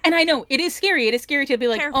 and I know it is scary. It is scary to be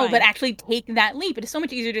like, Terrifying. oh, but actually take that leap. It is so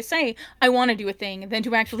much easier to say I want to do a thing than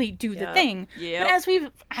to actually do the thing. Yep. But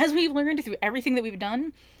as we've learned through everything that we've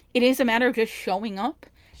done, it is a matter of just showing up.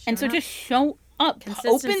 And so just show up, open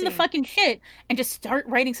Consistency. the fucking shit, and just start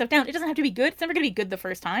writing stuff down. It doesn't have to be good. It's never gonna be good the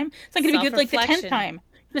first time. It's not gonna be good like the 10th Self-reflection. time.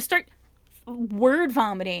 Just start word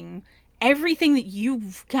vomiting everything that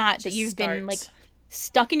you've got that you've been like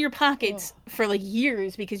stuck in your pockets for like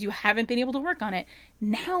years because you haven't been able to work on it.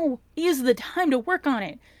 Now is the time to work on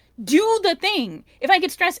it. Do the thing. If I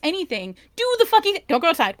could stress anything, do the fucking don't go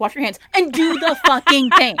outside, wash your hands, and do the fucking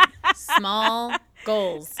thing. Small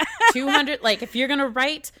goals. 200, like if you're going to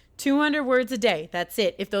write 200 words a day, that's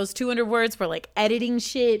it. If those 200 words were like editing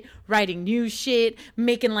shit, writing new shit,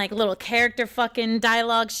 making like little character fucking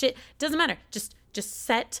dialogue shit, doesn't matter. Just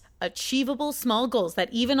set achievable small goals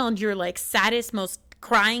that even on your like saddest, most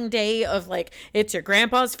crying day of like, it's your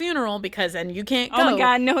grandpa's funeral because then you can't go. Oh my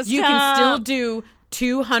God, no, you can still do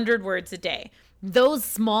 200 words a day. Those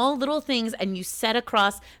small little things, and you set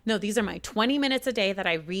across, no, these are my 20 minutes a day that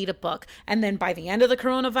I read a book. And then by the end of the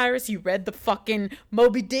coronavirus, you read the fucking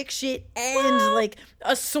Moby Dick shit and like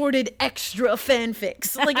assorted extra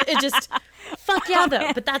fanfics. Like it just, fuck yeah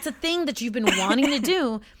though. But that's a thing that you've been wanting to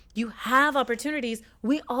do. You have opportunities.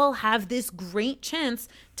 We all have this great chance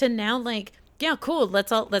to now like, yeah, cool.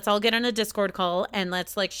 Let's all get on a Discord call and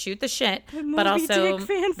let's like shoot the shit, but also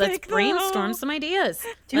let's brainstorm some ideas.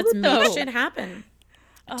 Let's make shit happen.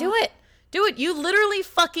 Do it. You literally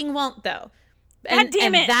fucking won't though. God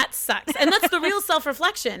damn it. And that sucks. And that's the real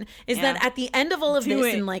self-reflection is that at the end of all of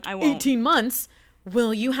this in like 18 months,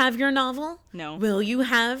 will you have your novel? No. Will you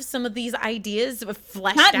have some of these ideas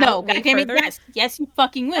fleshed Not out no. way God damn it, further? yes, you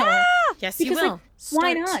fucking will. Yes, Because, you will. like,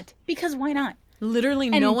 why Start. not? Because why not? Literally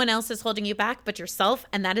no one else is holding you back but yourself,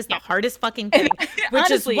 and that is the hardest fucking thing. Which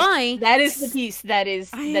Honestly, is why that is the piece that is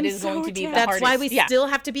going so to be the dead. hardest. that's why we still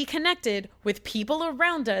have to be connected with people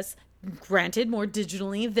around us, granted more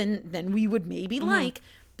digitally than we would maybe like,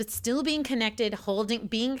 but still being connected,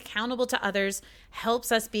 being accountable to others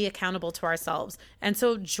helps us be accountable to ourselves. And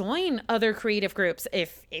so join other creative groups.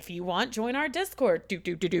 If you want, join our Discord,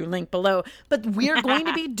 link below. But we're going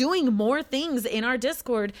to be doing more things in our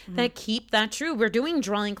Discord that keep that true. We're doing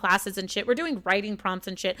drawing classes and shit. We're doing writing prompts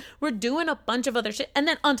and shit. We're doing a bunch of other shit. And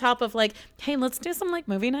then on top of like, hey, let's do some like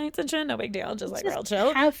movie nights and shit. No big deal. Just like real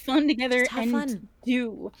chill. have fun together have and fun.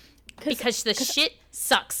 do. Because the shit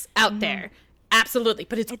sucks out there. Absolutely.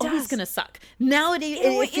 But it's always does. going to suck. Nowadays, You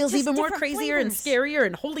know what? it feels It's just even more different crazier and flavors. scarier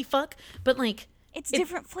and holy fuck. But like, It's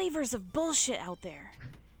different flavors of bullshit out there.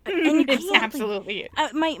 And you It's can't, absolutely it.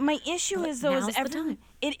 my issue is though now's is the everyone time.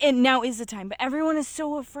 it now is the time, but everyone is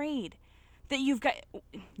so afraid that you've got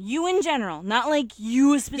you in general, not like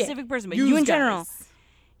you a specific person, but you in general.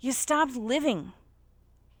 You stopped living.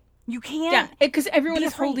 You can't. Yeah, because everyone be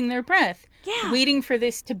is afraid. holding their breath, Yeah. waiting for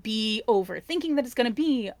this to be over, thinking that it's going to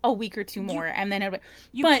be a week or two more, and then everybody.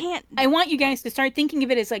 you but can't- I want you guys to start thinking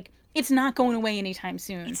of it as like it's not going away anytime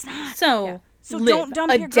soon. It's not. So, So live, don't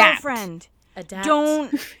dump your adapt. girlfriend. adapt.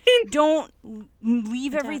 Don't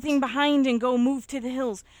leave everything behind and go move to the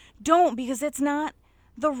hills. Don't, because that's not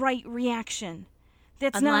the right reaction.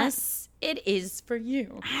 That's Unless it is for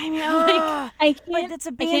you. not. I mean, ugh, I but can't. that's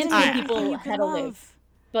I can't abandoning tell everything people you how could to love. live,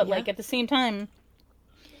 but like at the same time,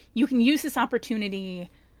 you can use this opportunity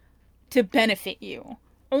to benefit you.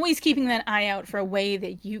 Always keeping that eye out for a way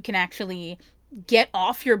that you can actually get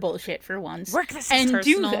off your bullshit for once Work the and do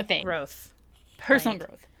Personal the thing. growth. Personal Right.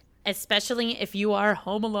 growth. Especially if you are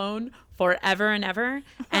home alone forever and ever.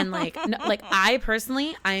 And like, like I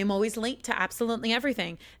personally, I am always late to absolutely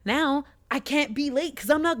everything. Now I can't be late because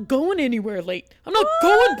I'm not going anywhere late. I'm not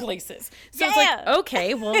going places. So it's like,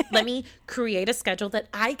 okay, well, let me create a schedule that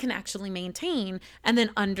I can actually maintain and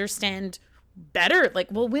then understand better. Like,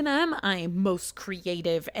 well, when am I most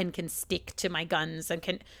creative and can stick to my guns and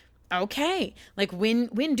can... Okay, like when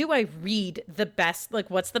do I read the best? Like,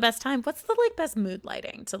 what's the best time? What's the like best mood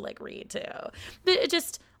lighting to like read to?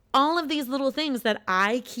 Just all of these little things that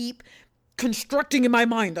I keep constructing in my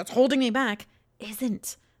mind that's holding me back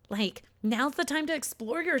isn't like now's the time to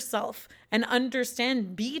explore yourself and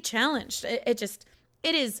understand, be challenged. It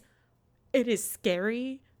is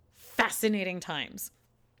scary, fascinating times.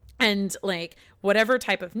 And like whatever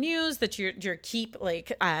type of news that you're keep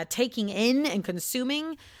like taking in and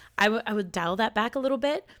consuming, I would dial that back a little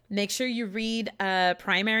bit. Make sure you read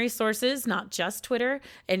primary sources, not just Twitter.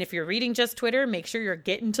 And if you're reading just Twitter, make sure you're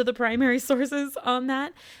getting to the primary sources on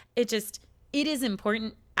that. It is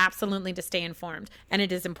important, absolutely, to stay informed, and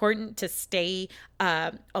it is important to stay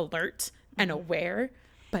alert and aware.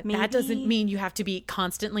 But that doesn't mean you have to be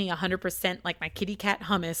constantly 100% like my kitty cat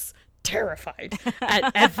Hummus, terrified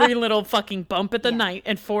at every little fucking bump at the night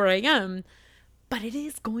at 4 a.m. But it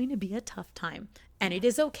is going to be a tough time. And it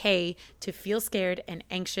is okay to feel scared and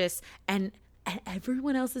anxious, and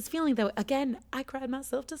everyone else is feeling that way. Again, I cried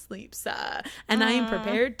myself to sleep, and I am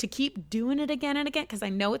prepared to keep doing it again and again because I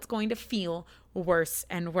know it's going to feel worse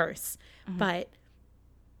and worse. But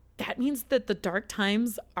that means that the dark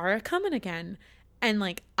times are coming again. And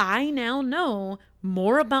like, I now know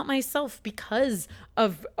more about myself because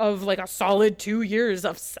of like a solid 2 years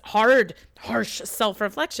of harsh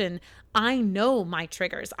self-reflection. I know my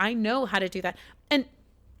triggers. I know how to do that.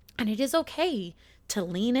 And it is okay to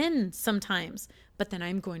lean in sometimes. But then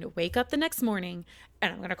I'm going to wake up the next morning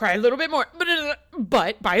and I'm going to cry a little bit more.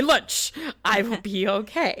 But by lunch, I will be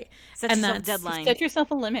okay. Set yourself a deadline. Set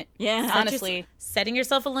yourself a limit. Yeah. Honestly. Setting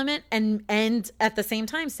yourself a limit and at the same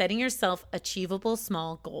time, setting yourself achievable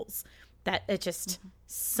small goals. That it just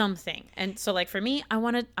something. And so like for me, I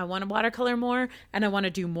want to watercolor more, and I want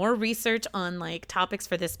to do more research on like topics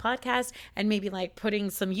for this podcast, and maybe like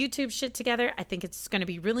putting some YouTube shit together. I think it's going to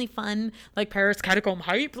be really fun, like Paris Catacomb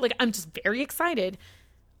hype. Like I'm just very excited.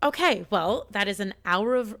 Okay, well, that is an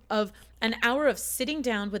hour of sitting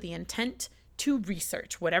down with the intent to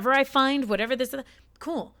research whatever I find, whatever this is.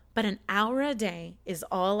 Cool. But an hour a day is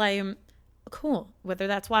all I am. Cool. Whether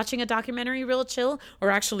that's watching a documentary real chill or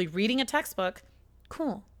actually reading a textbook,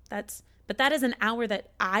 cool. But that is an hour that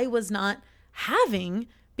I was not having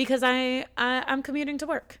because I'm commuting to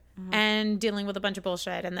work and dealing with a bunch of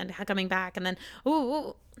bullshit and then coming back and then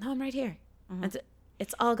no, I'm right here.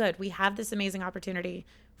 It's all good. We have this amazing opportunity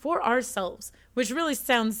for ourselves, which really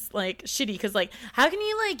sounds like shitty because like how can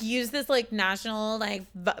you like use this like national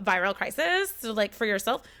like viral crisis to, like for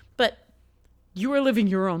yourself? But you are living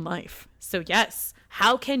your own life. So yes,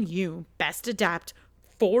 how can you best adapt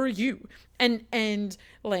for you? And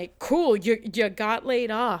like, cool, you got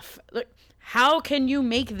laid off. Like, how can you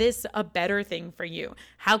make this a better thing for you?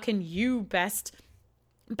 How can you best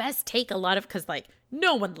take a lot of, because like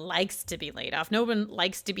no one likes to be laid off. No one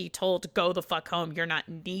likes to be told to go the fuck home. You're not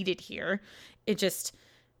needed here. It just,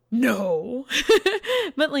 no.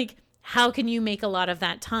 But like, how can you make a lot of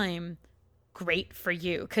that time great for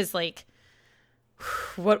you? Because like,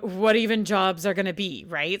 what even jobs are going to be,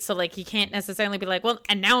 right? So like you can't necessarily be like, well,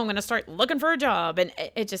 and now I'm going to start looking for a job. And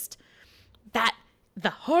it just, that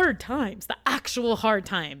the hard times, the actual hard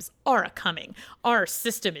times are coming. Our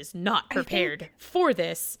system is not prepared for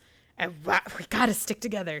this. And we got to stick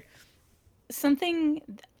together.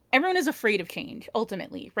 Everyone is afraid of change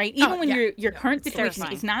ultimately, right? Even when your current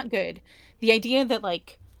situation is not good. The idea that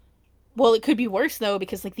like, well, it could be worse though,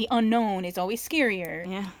 because like the unknown is always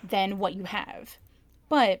scarier than what you have.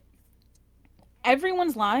 But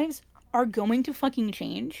everyone's lives are going to fucking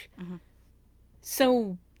change.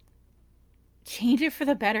 So change it for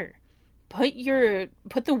the better. Put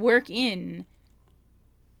the work in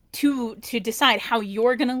to decide how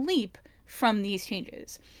you're going to leap from these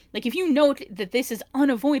changes. Like if you know that this is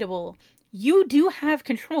unavoidable, you do have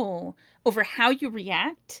control over how you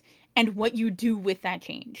react and what you do with that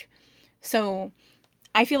change. So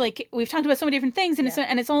I feel like we've talked about so many different things, and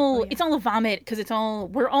it's all a vomit because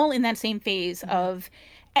we're all in that same phase of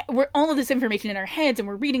we're all of this information in our heads, and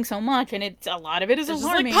we're reading so much, and a lot of it is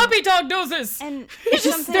alarming. It's like puppy dog noses, And it's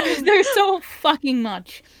just there's so fucking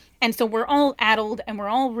much, and so we're all addled, and we're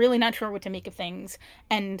all really not sure what to make of things,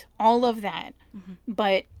 and all of that.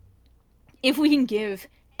 But if we can give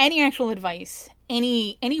any actual advice,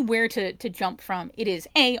 anywhere to jump from, it is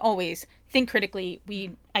always think critically.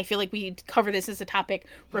 I feel like we cover this as a topic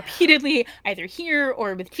repeatedly, either here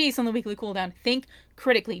or with Chase on the Weekly Cooldown. Think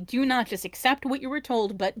critically. Do not just accept what you were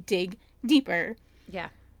told, but dig deeper. Yeah.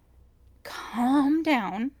 Calm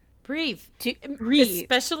down. Breathe. Breathe.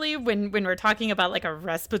 Especially when we're talking about like a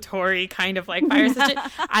respiratory kind of like virus.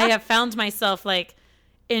 I have found myself like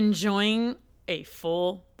enjoying a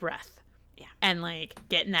full breath. Yeah. And like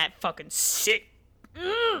getting that fucking sick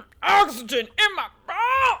oxygen in my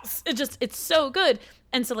mouth. It's so good.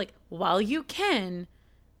 And so like while you can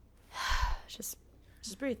just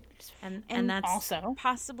breathe. And that's also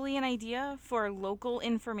possibly an idea for local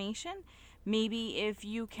information. Maybe if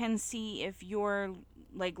you can see if your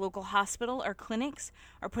like local hospital or clinics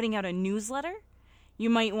are putting out a newsletter, you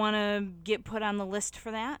might want to get put on the list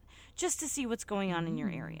for that just to see what's going on in your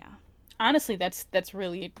area. Honestly, that's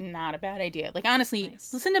really not a bad idea. Like, honestly,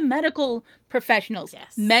 listen to medical professionals.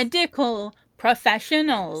 Yes. Medical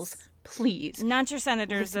professionals, please. Not your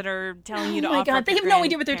senators that are telling you to offer. Oh my God, they have no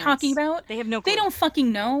idea what they're talking about. They have no clue. They don't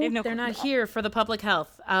fucking know. They're not here for the public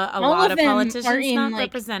health. A lot of politicians are not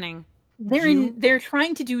representing. They're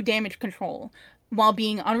trying to do damage control while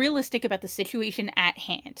being unrealistic about the situation at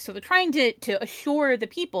hand. So they're trying to assure the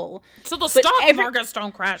people. So the stock markets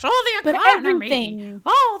don't crash. All the economy. But everything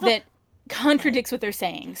that contradicts what they're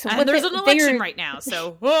saying. So and there's an election right now,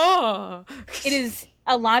 so it is,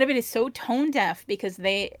 a lot of it is so tone deaf because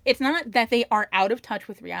it's not that they are out of touch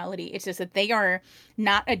with reality, it's just that they are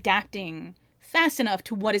not adapting fast enough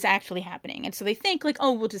to what is actually happening. And so they think like,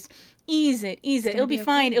 oh, we'll just ease it, it'll be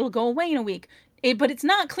fine, it'll go away in a week. But it's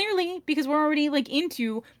not, clearly, because we're already like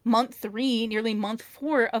into month 3, nearly month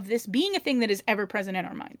 4 of this being a thing that is ever present in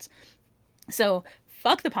our minds. So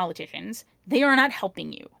fuck the politicians, they are not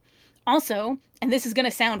helping you. Also, and this is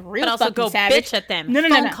gonna sound real But also fucking go savage. bitch at them. No.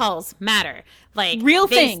 Phone calls matter. Like, Real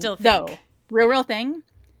they thing, still think. though. Real thing.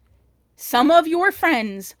 Some of your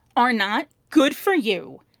friends are not good for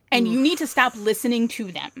you, and you need to stop listening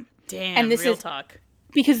to them. Damn, And this real is- talk.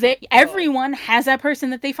 Because everyone has that person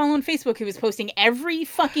that they follow on Facebook who is posting every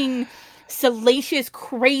fucking salacious,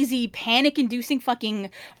 crazy, panic-inducing fucking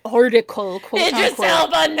article, quote Idris unquote.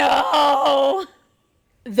 Elba, no!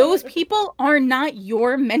 Those people are not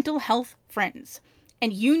your mental health friends.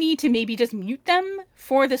 And you need to maybe just mute them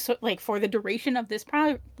for the duration of this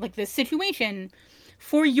this situation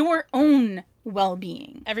for your own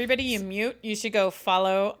well-being. Everybody you mute, you should go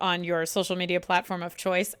follow on your social media platform of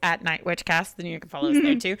choice at Night Witch Cast. Then you can follow us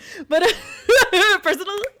there too. But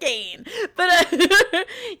personal gain. But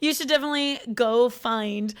you should definitely go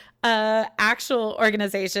find actual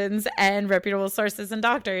organizations and reputable sources and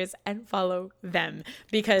doctors and follow them,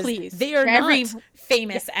 because Please. they are For every- not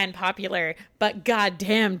famous and popular, but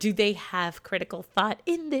goddamn, do they have critical thought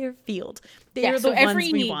in their field? They are the ones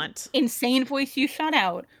every we want. insane voice you shut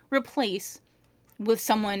out, replace with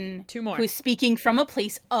someone Two more. who's speaking from a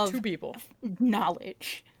place of people.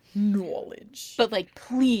 knowledge. Knowledge. But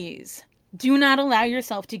please do not allow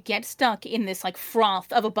yourself to get stuck in this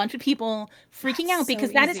froth of a bunch of people freaking out, so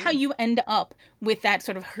because that is easy. how you end up with that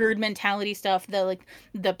sort of herd mentality stuff,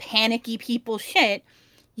 the panicky people shit.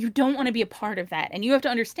 You don't want to be a part of that. And you have to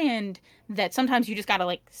understand that sometimes you just got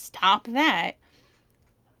to stop that,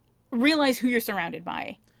 realize who you're surrounded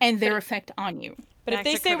by and their effect on you. But if Back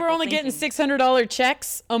they to say we're critical only getting thinking. $600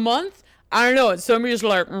 checks a month, I don't know. And somebody's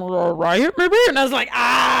like, Riot, maybe? And I was like,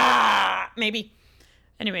 maybe.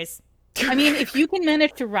 Anyways. I mean, if you can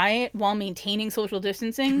manage to riot while maintaining social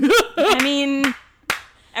distancing, I mean,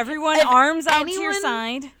 everyone arms out to your anyone-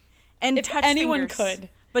 side and if touch anyone fingers. could.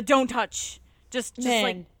 But don't touch. Just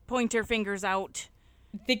Man. point your fingers out.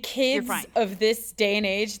 The kids fine. of this day and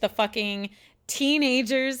age, the fucking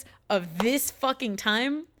teenagers of this fucking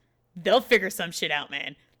time, they'll figure some shit out,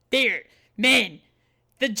 man.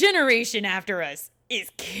 The generation after us is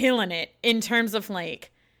killing it in terms of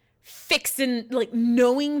fixing,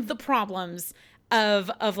 knowing the problems of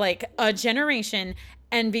a generation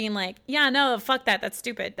and being yeah, no, fuck that. That's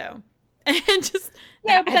stupid though. And just,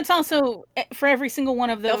 yeah, but that's also for every single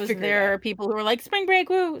one of those. figure it There are people who are like spring break,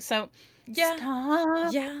 woo. So yeah,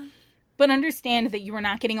 stop. yeah. But understand that you are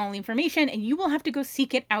not getting all the information, and you will have to go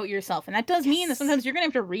seek it out yourself. And that does mean that sometimes you're gonna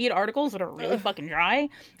have to read articles that are really fucking dry,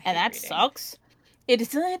 and that reading. sucks.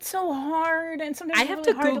 It's so hard, and sometimes I it's have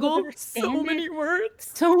really to hard Google understand so it. many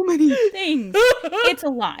words. So many things. It's a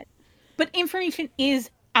lot. But information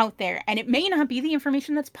is out there, and it may not be the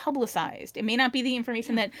information that's publicized. It may not be the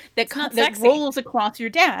information that not that sexy. rolls across your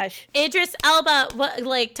dash. Idris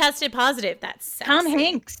Elba, tested positive. That's sexy. Tom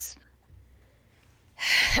Hanks.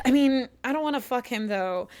 I mean, I don't want to fuck him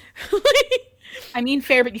though. I mean,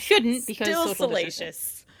 fair, but you shouldn't because Still social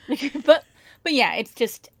salacious. distancing. But yeah,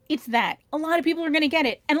 it's that. A lot of people are gonna get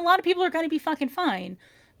it, and a lot of people are gonna be fucking fine.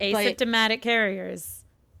 Asymptomatic carriers.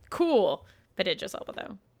 Cool. But Idris Elba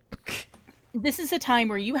though. This is a time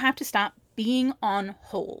where you have to stop being on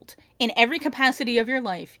hold. In every capacity of your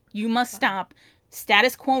life, you must stop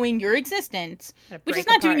status quoing your existence, Gotta which is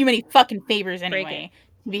break not doing apart. you any fucking favors Break anyway,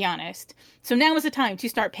 to be honest. So now is the time to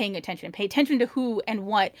start paying attention. Pay attention to who and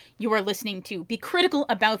what you are listening to. Be critical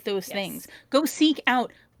about those things. Go seek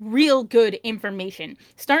out real good information.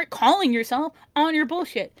 Start calling yourself on your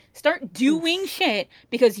bullshit. Start doing shit,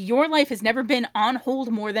 because your life has never been on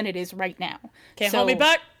hold more than it is right now. Can't So hold me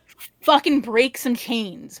back. Fucking break some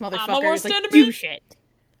chains, motherfuckers. my worst enemy. Do shit.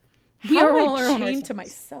 We How are am all I our own chained worst to enemies.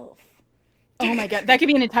 myself? Oh my god, that could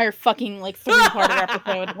be an entire fucking 3-parter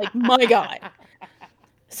episode. My god.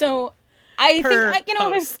 So I Per think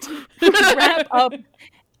post. let's wrap up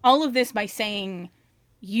all of this by saying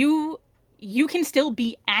you can still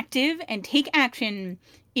be active and take action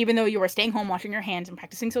even though you are staying home, washing your hands and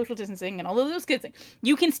practicing social distancing and all of those good things.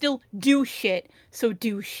 You can still do shit. So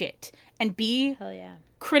do shit and be Hell yeah.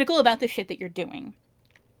 critical about the shit that you're doing.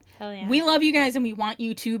 Hell yeah. We love you guys and we want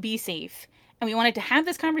you to be safe. And we wanted to have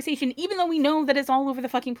this conversation, even though we know that it's all over the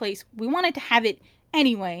fucking place. We wanted to have it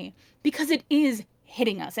anyway, because it is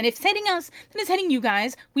hitting us. And if it's hitting us, then it's hitting you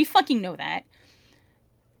guys. We fucking know that.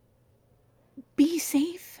 Be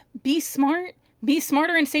safe. Be smart. Be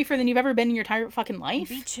smarter and safer than you've ever been in your entire fucking life.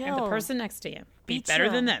 Be chill. And the person next to you. Be Be better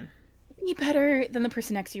chill. than them. Be better than the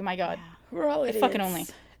person next to you, my god. We're all idiots. Fucking only.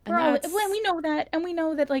 And We're all, that's- well, we know that, and we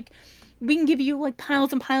know that we can give you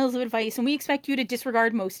piles and piles of advice, and we expect you to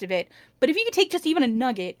disregard most of it. But if you could take just even a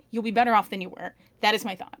nugget, you'll be better off than you were. That is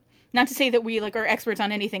my thought. Not to say that we are experts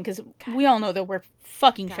on anything, because we all know that we're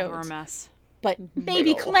fucking God, we're a shows. mess. but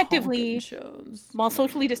maybe collectively, while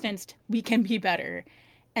socially distanced, we can be better.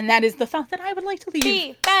 And that is the thought that I would like to leave.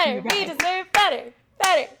 Be better. We deserve better.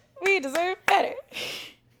 Better. We deserve better.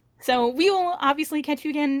 So we will obviously catch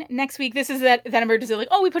you again next week. This is that emergency, like,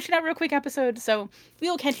 oh, we pushed it out real quick episode. So we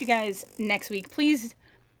will catch you guys next week. Please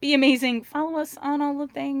be amazing. Follow us on all the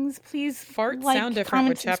things. Please Farts like, sound different comment,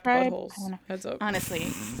 with chapped subscribe. buttholes. Heads up. Honestly.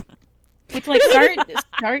 It's like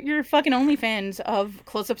start your fucking OnlyFans of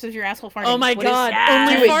close-ups of your asshole farting. Oh my What is- god.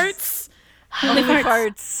 Yes. Only farts? Only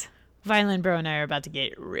farts. Violent Bro and I are about to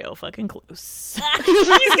get real fucking close. He's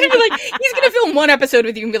gonna film one episode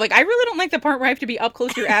with you and be like, I really don't like the part where I have to be up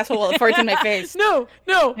close to your asshole while it farts in my face. No.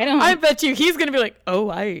 I don't- I bet you he's gonna be like, oh,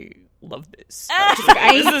 I love this.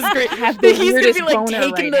 I This is great. have the He's gonna weirdest be like boner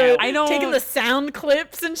taking right the now. I don't- taking the sound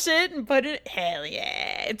clips and shit and put it. Hell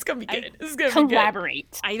yeah, it's gonna be good. This is gonna be good.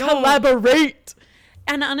 Collaborate. I don't. Collaborate.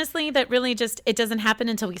 And honestly, that really just it doesn't happen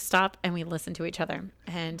until we stop and we listen to each other,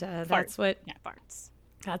 and that's what Farts.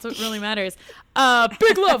 that's what really matters.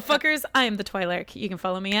 Big love, fuckers. I am the Twilark. You can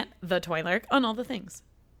follow me at the Twilark on all the things.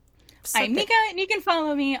 I'm Mika, and you can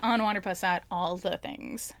follow me on Waterpuss at all the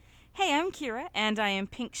things. Hey, I'm Kira, and I am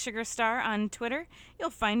Pink Sugar Star on Twitter. You'll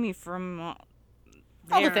find me from All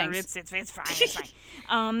the there. things. It's fine. It's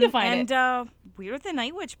fine. You'll find and we're the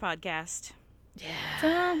Night Witch podcast.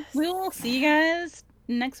 So we'll see you guys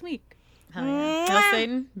next week. Hell yeah. Hail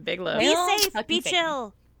Satan. Big love. Be Well, safe. fucking Be Satan.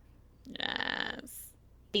 chill. Yes.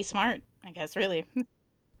 Be smart, I guess, really.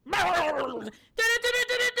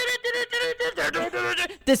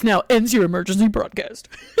 This now ends your emergency broadcast.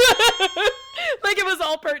 Like it was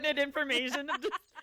all pertinent information.